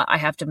that a lot, I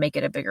have to make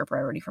it a bigger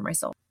priority for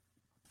myself.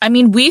 I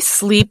mean, we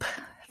sleep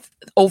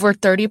over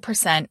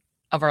 30%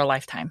 of our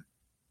lifetime.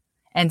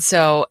 And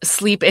so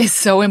sleep is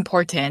so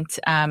important.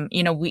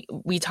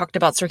 We talked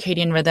about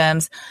circadian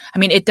rhythms. I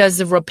mean, it does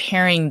the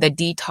repairing, the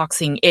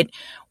detoxing. It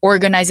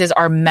organizes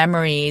our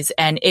memories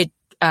and it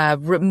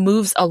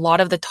removes a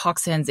lot of the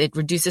toxins. It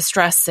reduces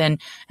stress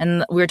and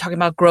we were talking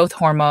about growth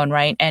hormone,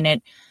 right?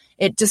 And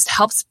it just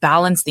helps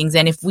balance things.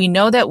 And if we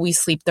know that we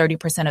sleep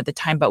 30% of the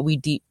time, but we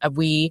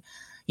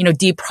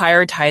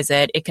deprioritize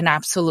it, it can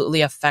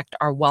absolutely affect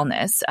our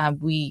wellness.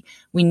 We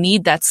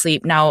need that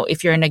sleep. Now,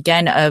 if you're in,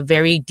 again, a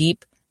very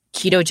deep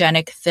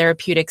ketogenic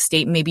therapeutic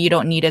state, maybe you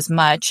don't need as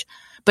much,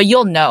 but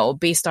you'll know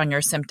based on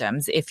your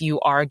symptoms if you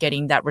are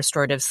getting that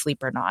restorative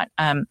sleep or not.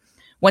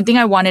 One thing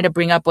I wanted to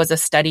bring up was a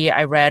study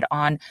I read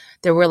on,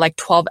 there were like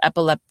 12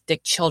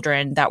 epileptic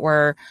children that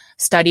were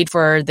studied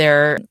for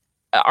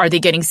are they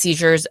getting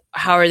seizures?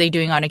 How are they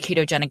doing on a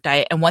ketogenic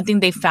diet? And one thing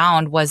they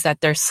found was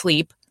that their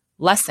sleep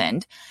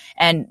lessened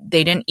and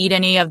they didn't eat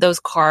any of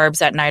those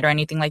carbs at night or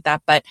anything like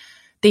that. But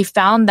they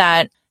found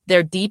that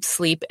their deep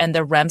sleep and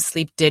the REM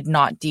sleep did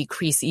not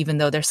decrease, even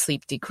though their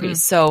sleep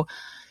decreased. So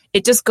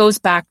it just goes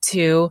back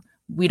to,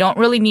 we don't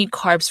really need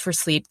carbs for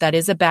sleep. That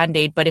is a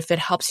Band-Aid, but if it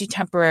helps you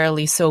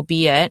temporarily, so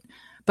be it.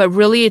 But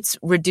really it's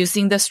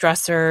reducing the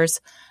stressors,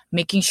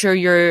 making sure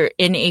you're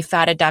in a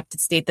fat adapted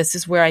state. This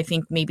is where I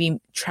think maybe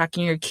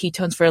tracking your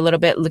ketones for a little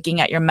bit,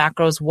 looking at your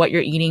macros, what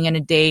you're eating in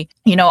a day.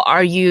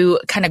 Are you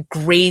kind of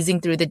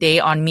grazing through the day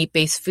on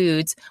meat-based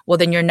foods? Well,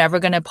 then you're never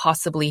going to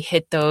possibly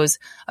hit those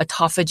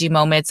autophagy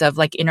moments of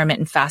like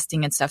intermittent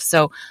fasting and stuff.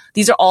 So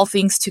these are all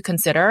things to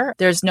consider.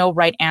 There's no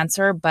right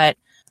answer, but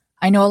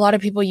I know a lot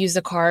of people use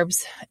the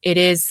carbs. It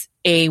is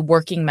a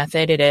working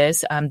method. It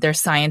is. There's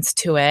science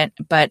to it,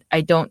 but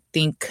I don't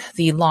think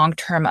the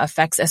long-term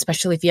effects,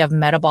 especially if you have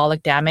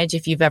metabolic damage,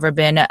 if you've ever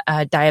been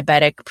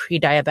diabetic,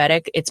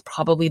 pre-diabetic, it's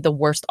probably the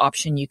worst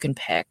option you can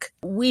pick.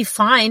 We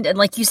find, and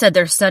like you said,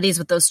 there's studies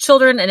with those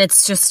children, and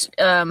it's just,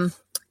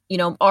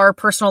 our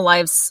personal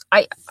lives.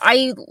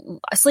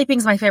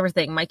 Sleeping's my favorite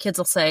thing. My kids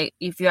will say,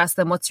 if you ask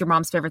them, what's your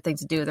mom's favorite thing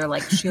to do? They're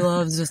like, she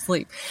loves to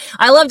sleep.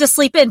 I love to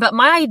sleep in, but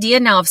my idea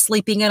now of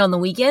sleeping in on the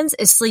weekends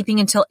is sleeping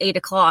until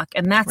 8:00.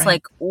 And that's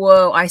like,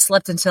 whoa, I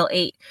slept until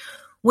 8.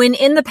 When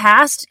in the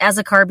past, as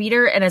a carb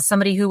eater and as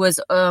somebody who was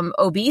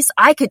obese,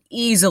 I could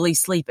easily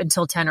sleep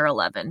until 10 or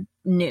 11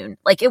 noon.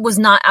 Like it was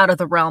not out of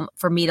the realm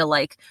for me to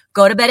like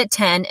go to bed at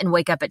 10 and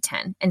wake up at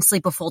 10 and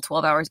sleep a full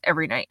 12 hours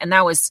every night. And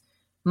that was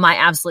my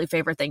absolute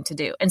favorite thing to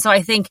do. And so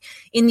I think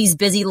in these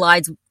busy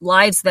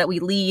lives that we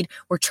lead,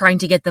 we're trying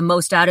to get the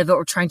most out of it.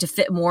 We're trying to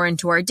fit more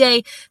into our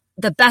day.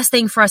 The best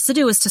thing for us to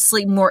do is to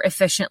sleep more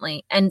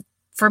efficiently. And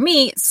for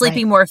me,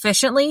 sleeping more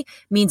efficiently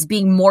means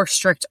being more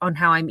strict on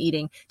how I'm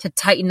eating, to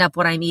tighten up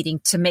what I'm eating,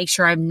 to make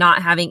sure I'm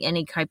not having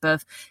any type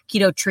of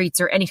keto treats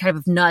or any type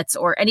of nuts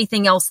or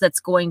anything else that's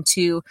going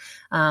to,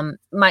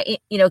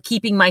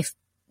 keeping my,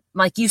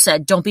 like you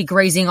said, don't be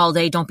grazing all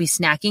day, don't be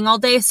snacking all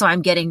day. So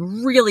I'm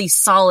getting really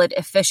solid,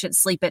 efficient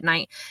sleep at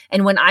night.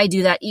 And when I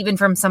do that, even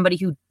from somebody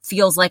who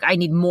feels like I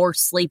need more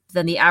sleep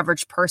than the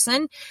average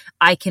person,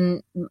 I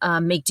can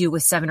make do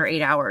with 7 or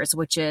 8 hours,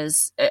 which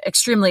is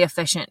extremely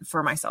efficient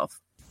for myself.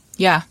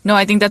 Yeah, no,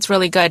 I think that's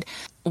really good.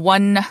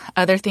 One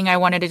other thing I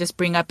wanted to just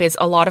bring up is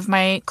a lot of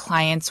my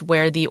clients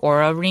wear the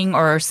Oura Ring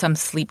or some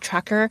sleep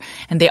tracker,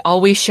 and they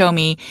always show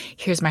me,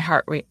 here's my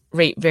heart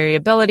rate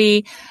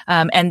variability,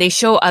 and they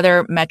show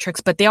other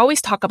metrics, but they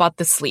always talk about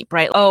the sleep,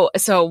 right? Oh,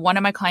 so one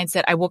of my clients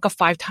said, I woke up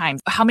 5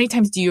 times. How many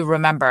times do you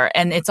remember?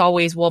 And it's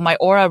always, well, my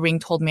Oura Ring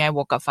told me I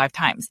woke up 5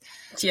 times.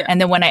 Yeah. And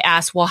then when I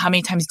ask, well, how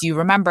many times do you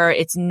remember?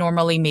 It's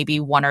normally maybe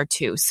 1 or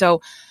 2.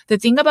 So the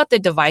thing about the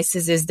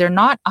devices is they're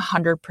not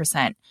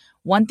 100%.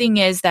 One thing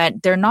is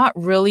that they're not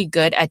really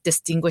good at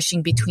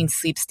distinguishing between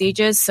sleep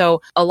stages.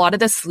 So a lot of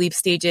the sleep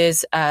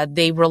stages,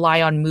 they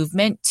rely on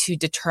movement to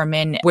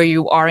determine where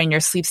you are in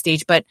your sleep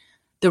stage. But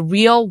the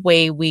real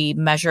way we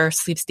measure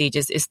sleep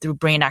stages is through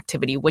brain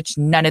activity, which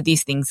none of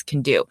these things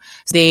can do.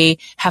 So they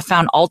have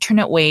found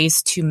alternate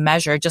ways to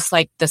measure, just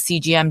like the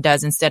CGM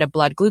does. Instead of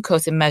blood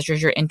glucose, it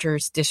measures your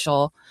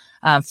interstitial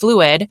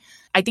fluid.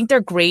 I think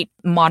they're great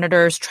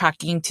monitors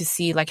tracking to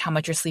see like how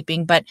much you're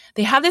sleeping, but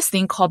they have this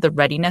thing called the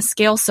readiness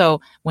scale.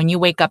 So when you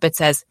wake up, it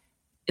says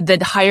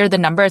the higher the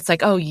number, it's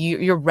like, oh,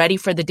 you're ready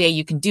for the day.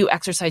 You can do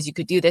exercise. You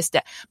could do this.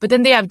 But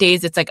then they have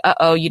days it's like,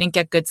 you didn't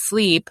get good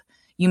sleep.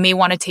 You may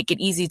want to take it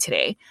easy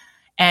today.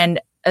 And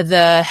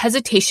the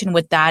hesitation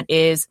with that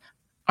is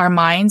our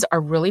minds are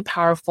really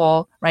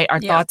powerful, right?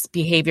 Our thoughts,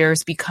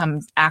 behaviors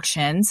become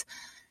actions.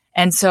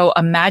 And so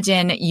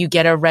imagine you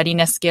get a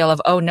readiness scale of,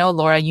 oh no,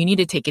 Laura, you need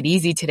to take it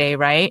easy today,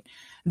 right?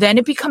 Then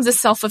it becomes a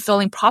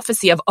self-fulfilling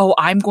prophecy of, oh,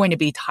 I'm going to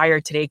be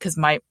tired today because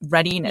my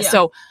readiness. Yeah.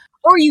 So,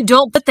 or you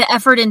don't put the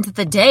effort into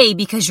the day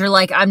because you're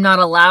like, I'm not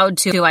allowed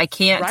to, I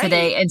can't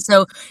today. And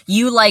so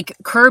you like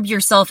curb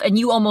yourself and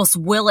you almost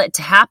will it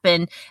to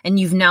happen. And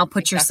you've now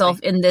put yourself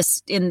in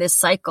this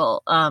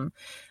cycle.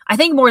 I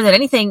think more than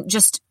anything,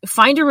 just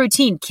find a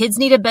routine. Kids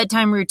need a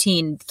bedtime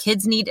routine.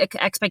 Kids need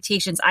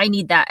expectations. I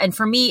need that. And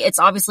for me, it's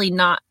obviously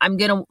not, I'm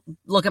going to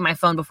look at my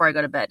phone before I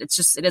go to bed. It's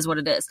just, it is what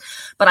it is.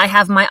 But I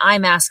have my eye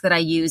mask that I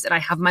use, and I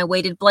have my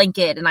weighted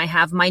blanket, and I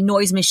have my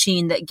noise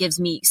machine that gives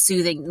me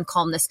soothing and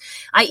calmness.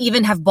 I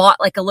even have bought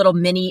like a little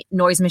mini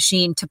noise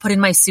machine to put in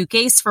my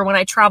suitcase for when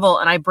I travel,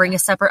 and I bring a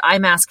separate eye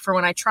mask for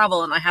when I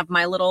travel, and I have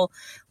my little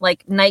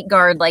like night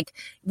guard. Like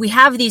we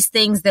have these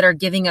things that are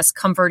giving us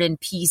comfort and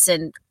peace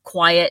and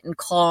quiet and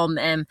calm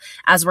and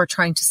as we're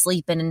trying to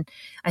sleep. And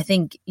I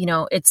think,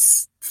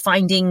 it's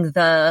finding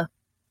the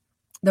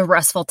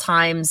restful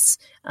times.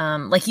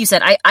 Like you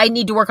said, I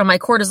need to work on my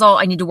cortisol.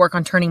 I need to work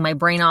on turning my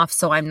brain off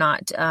so I'm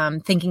not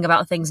thinking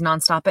about things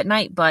nonstop at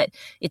night, but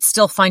it's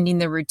still finding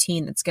the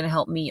routine that's going to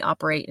help me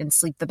operate and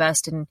sleep the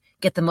best and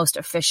get the most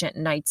efficient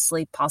night's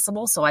sleep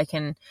possible so I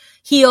can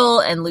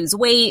heal and lose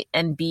weight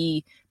and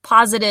be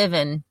positive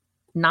and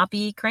not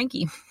be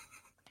cranky.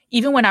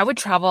 Even when I would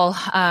travel,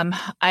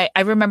 I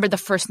remember the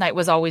first night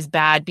was always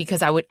bad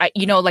because I would,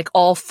 like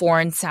all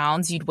foreign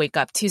sounds you'd wake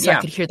up to. So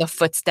I could hear the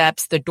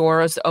footsteps, the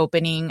doors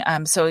opening.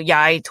 So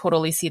yeah, I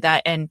totally see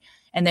that. And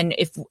then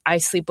if I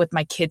sleep with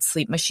my kid's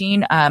sleep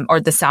machine, or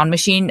the sound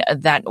machine,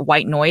 that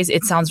white noise,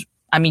 it sounds,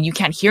 you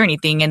can't hear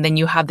anything. And then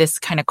you have this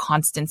kind of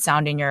constant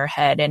sound in your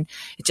head and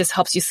it just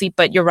helps you sleep.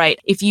 But you're right.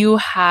 If you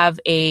have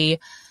a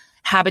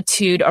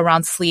habitude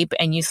around sleep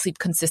and you sleep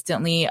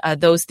consistently,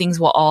 those things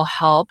will all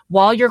help.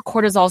 While your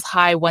cortisol is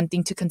high, one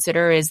thing to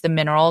consider is the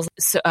minerals.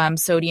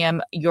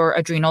 Sodium, your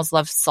adrenals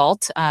love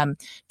salt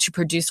to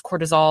produce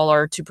cortisol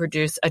or to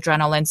produce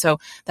adrenaline. So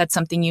that's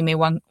something you may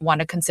want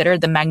to consider.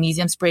 The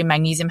magnesium spray,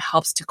 magnesium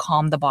helps to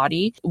calm the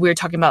body. We're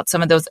talking about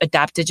some of those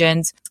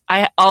adaptogens.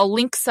 I'll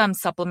link some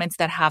supplements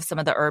that have some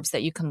of the herbs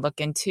that you can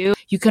look into.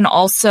 You can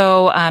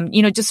also,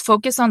 just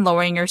focus on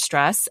lowering your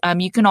stress.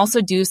 You can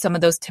also do some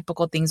of those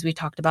typical things we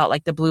talked about,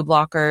 like the blue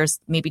blockers,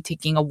 maybe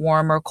taking a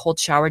warm or cold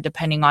shower,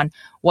 depending on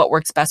what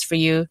works best for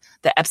you,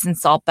 the Epsom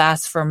salt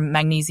baths for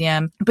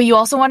magnesium. But you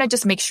also want to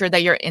just make sure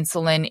that your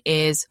insulin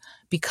is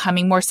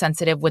becoming more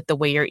sensitive with the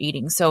way you're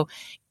eating. So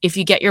if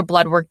you get your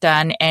blood work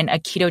done and a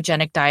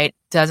ketogenic diet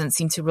doesn't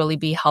seem to really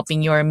be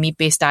helping your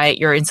meat-based diet,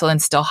 your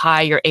insulin's still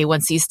high, your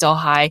A1C is still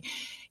high,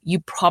 you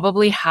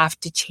probably have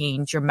to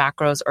change your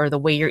macros or the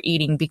way you're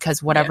eating,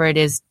 because whatever it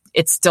is,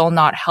 it's still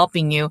not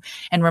helping you.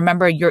 And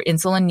remember, your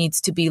insulin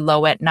needs to be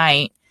low at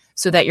night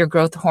so that your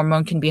growth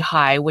hormone can be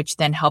high, which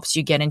then helps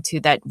you get into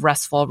that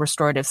restful,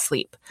 restorative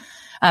sleep.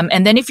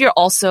 And then if you're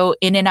also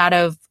in and out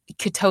of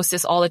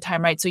ketosis all the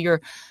time, right? So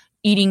you're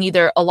eating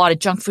either a lot of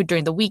junk food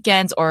during the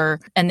weekends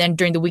and then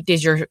during the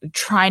weekdays, you're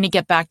trying to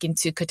get back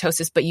into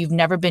ketosis, but you've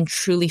never been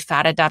truly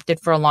fat adapted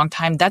for a long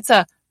time. That's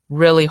a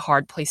really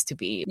hard place to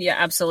be. Yeah,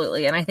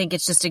 absolutely. And I think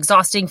it's just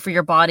exhausting for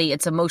your body.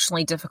 It's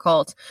emotionally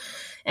difficult.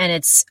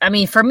 And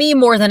for me,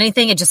 more than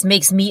anything, it just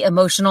makes me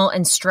emotional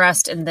and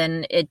stressed. And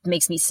then it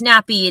makes me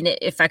snappy and it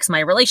affects my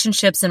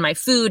relationships and my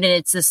food. And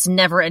it's this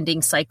never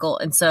ending cycle.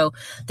 And so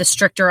the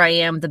stricter I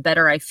am, the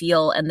better I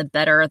feel and the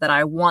better that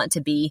I want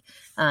to be.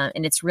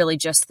 And it's really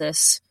just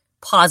this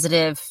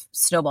positive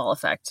snowball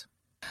effect.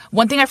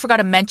 One thing I forgot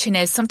to mention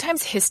is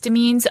sometimes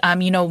histamines,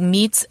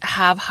 meats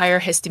have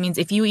higher histamines.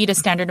 If you eat a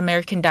standard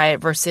American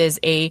diet versus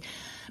a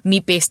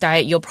meat-based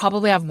diet, you'll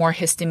probably have more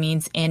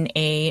histamines in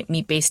a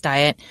meat-based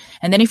diet.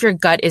 And then if your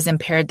gut is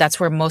impaired, that's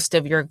where most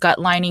of your gut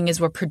lining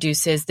is what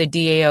produces the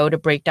DAO to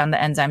break down the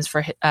enzymes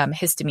for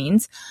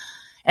histamines.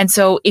 And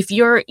so if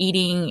you're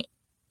eating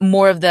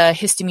more of the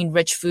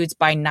histamine-rich foods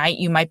by night,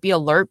 you might be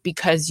alert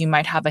because you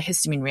might have a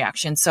histamine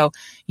reaction. So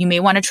you may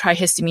want to try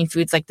histamine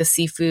foods like the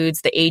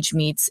seafoods, the aged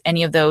meats,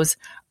 any of those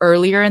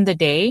earlier in the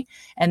day,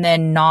 and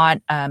then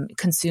not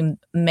consume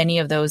many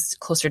of those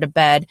closer to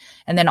bed.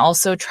 And then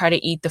also try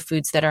to eat the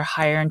foods that are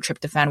higher in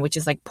tryptophan, which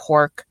is like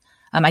pork.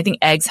 I think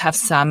eggs have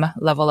some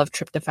level of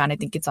tryptophan. I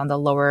think it's on the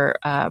lower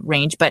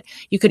range, but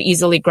you could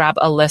easily grab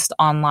a list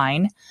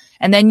online.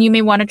 And then you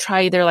may want to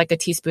try either like a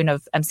teaspoon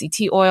of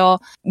MCT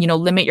oil,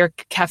 limit your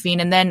caffeine.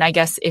 And then I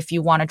guess if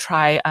you want to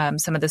try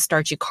some of the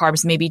starchy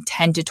carbs, maybe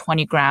 10 to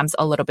 20 grams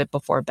a little bit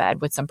before bed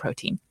with some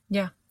protein.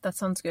 Yeah, that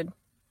sounds good.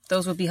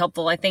 Those would be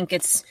helpful. I think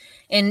it's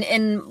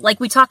in like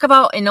we talk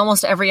about in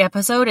almost every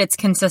episode, it's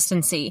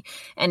consistency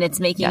and it's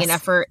making an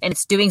effort and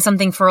it's doing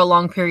something for a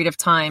long period of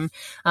time.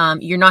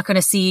 You're not going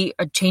to see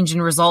a change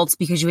in results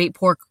because you ate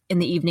pork in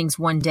the evenings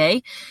one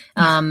day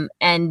and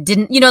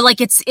didn't,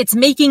 it's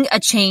making a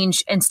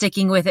change and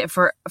sticking with it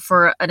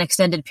for an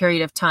extended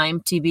period of time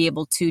to be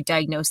able to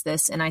diagnose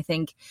this. And I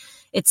think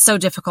it's so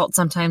difficult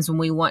sometimes when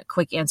we want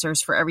quick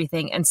answers for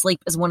everything. And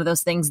sleep is one of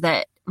those things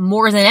that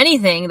more than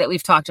anything that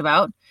we've talked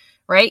about,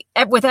 right?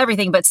 With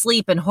everything, but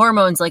sleep and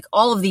hormones, like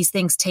all of these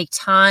things take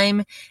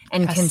time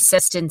and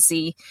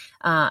consistency.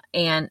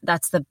 And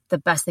that's the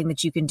best thing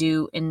that you can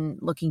do in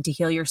looking to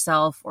heal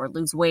yourself or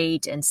lose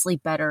weight and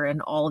sleep better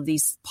and all of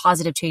these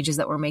positive changes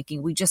that we're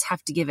making. We just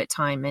have to give it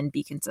time and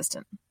be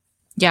consistent.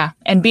 Yeah.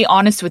 And be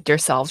honest with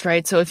yourselves,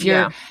 right? So if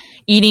you're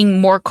eating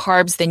more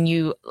carbs than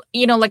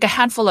like a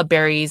handful of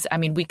berries,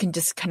 we can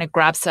just kind of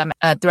grab some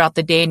throughout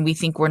the day and we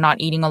think we're not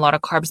eating a lot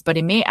of carbs, but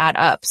it may add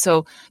up.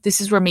 So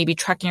this is where maybe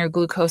tracking your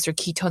glucose or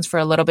ketones for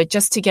a little bit,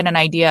 just to get an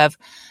idea of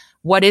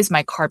what is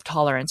my carb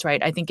tolerance,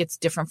 right? I think it's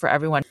different for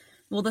everyone.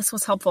 Well, this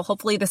was helpful.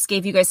 Hopefully this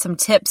gave you guys some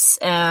tips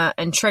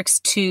and tricks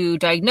to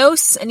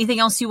diagnose. Anything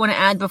else you want to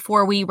add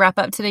before we wrap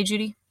up today,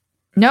 Judy?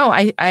 No,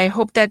 I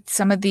hope that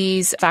some of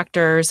these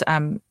factors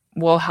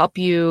will help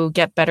you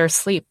get better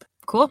sleep.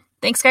 Cool.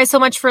 Thanks, guys, so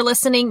much for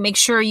listening. Make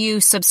sure you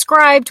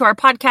subscribe to our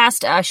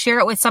podcast. Share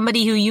it with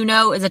somebody who you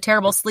know is a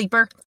terrible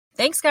sleeper.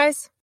 Thanks,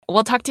 guys.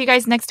 We'll talk to you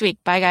guys next week.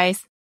 Bye,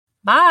 guys.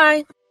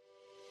 Bye.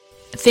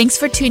 Thanks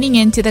for tuning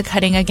in to the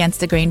Cutting Against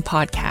the Grain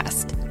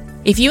podcast.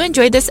 If you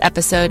enjoyed this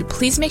episode,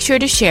 please make sure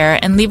to share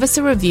and leave us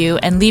a review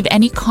and leave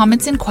any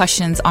comments and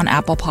questions on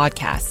Apple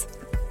Podcasts.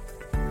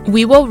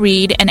 We will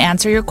read and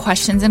answer your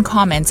questions and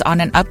comments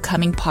on an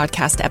upcoming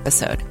podcast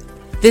episode.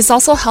 This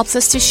also helps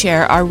us to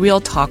share our real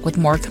talk with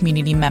more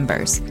community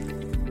members.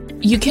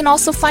 You can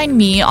also find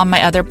me on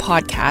my other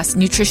podcast,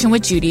 Nutrition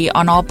with Judy,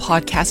 on all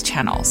podcast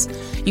channels.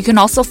 You can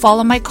also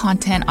follow my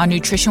content on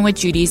Nutrition with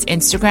Judy's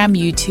Instagram,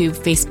 YouTube,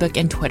 Facebook,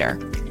 and Twitter.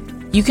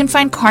 You can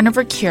find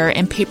Carnivore Cure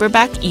in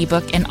paperback,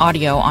 ebook, and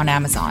audio on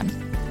Amazon.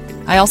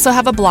 I also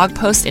have a blog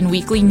post and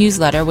weekly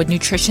newsletter with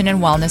nutrition and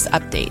wellness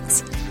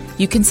updates.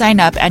 You can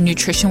sign up at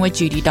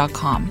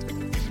nutritionwithjudy.com.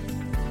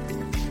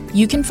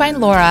 You can find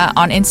Laura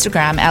on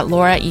Instagram at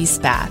Laura E.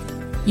 Spath.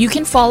 You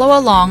can follow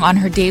along on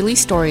her daily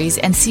stories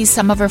and see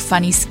some of her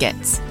funny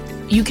skits.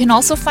 You can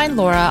also find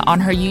Laura on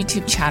her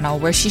YouTube channel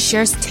where she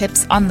shares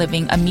tips on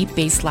living a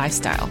meat-based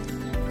lifestyle.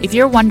 If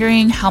you're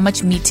wondering how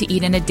much meat to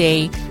eat in a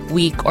day,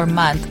 week, or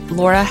month,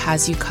 Laura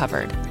has you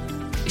covered.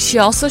 She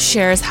also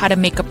shares how to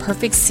make a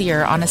perfect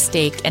sear on a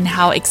steak and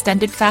how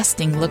extended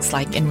fasting looks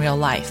like in real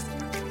life.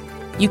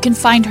 You can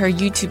find her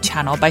YouTube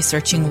channel by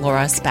searching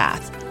Laura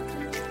Spath.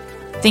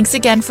 Thanks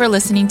again for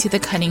listening to the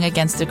Cutting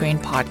Against the Grain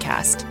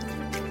podcast.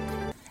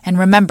 And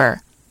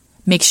remember,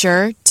 make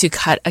sure to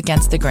cut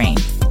against the grain.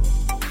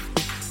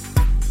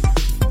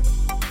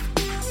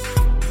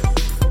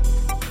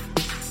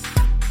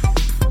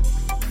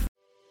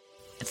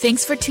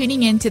 Thanks for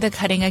tuning in to the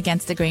Cutting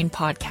Against the Grain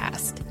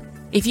podcast.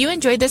 If you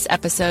enjoyed this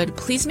episode,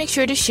 please make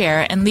sure to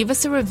share and leave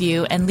us a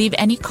review and leave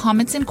any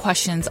comments and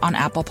questions on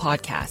Apple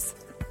Podcasts.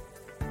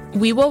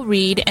 We will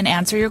read and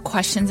answer your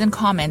questions and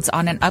comments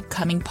on an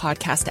upcoming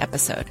podcast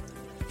episode.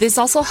 This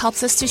also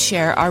helps us to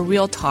share our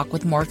real talk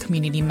with more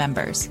community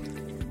members.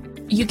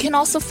 You can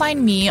also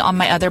find me on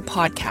my other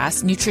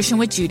podcast, Nutrition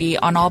with Judy,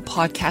 on all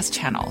podcast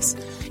channels.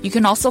 You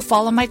can also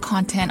follow my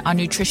content on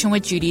Nutrition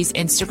with Judy's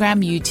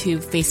Instagram, YouTube,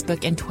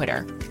 Facebook, and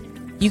Twitter.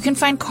 You can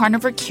find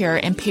Carnivore Cure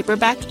in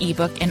paperback,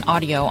 ebook, and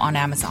audio on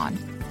Amazon.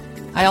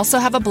 I also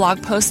have a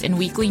blog post and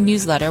weekly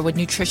newsletter with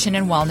nutrition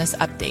and wellness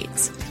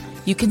updates.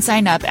 You can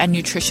sign up at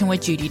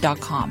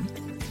nutritionwithjudy.com.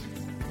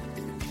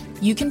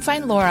 You can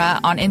find Laura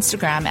on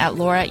Instagram at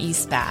Laura E.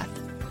 Spath.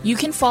 You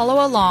can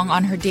follow along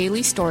on her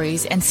daily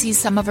stories and see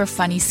some of her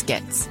funny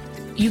skits.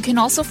 You can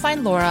also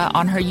find Laura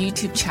on her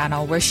YouTube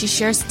channel where she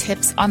shares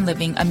tips on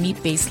living a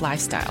meat-based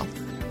lifestyle.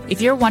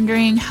 If you're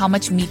wondering how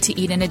much meat to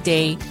eat in a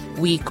day,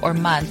 week, or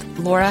month,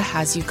 Laura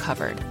has you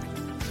covered.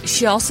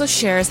 She also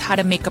shares how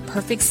to make a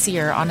perfect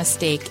sear on a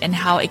steak and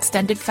how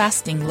extended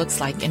fasting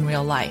looks like in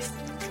real life.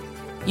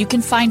 You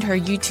can find her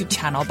YouTube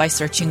channel by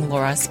searching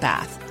Laura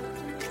Spath.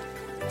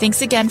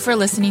 Thanks again for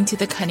listening to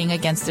the Cutting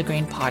Against the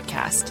Grain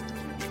podcast.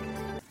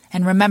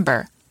 And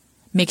remember,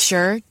 make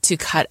sure to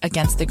cut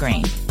against the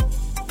grain.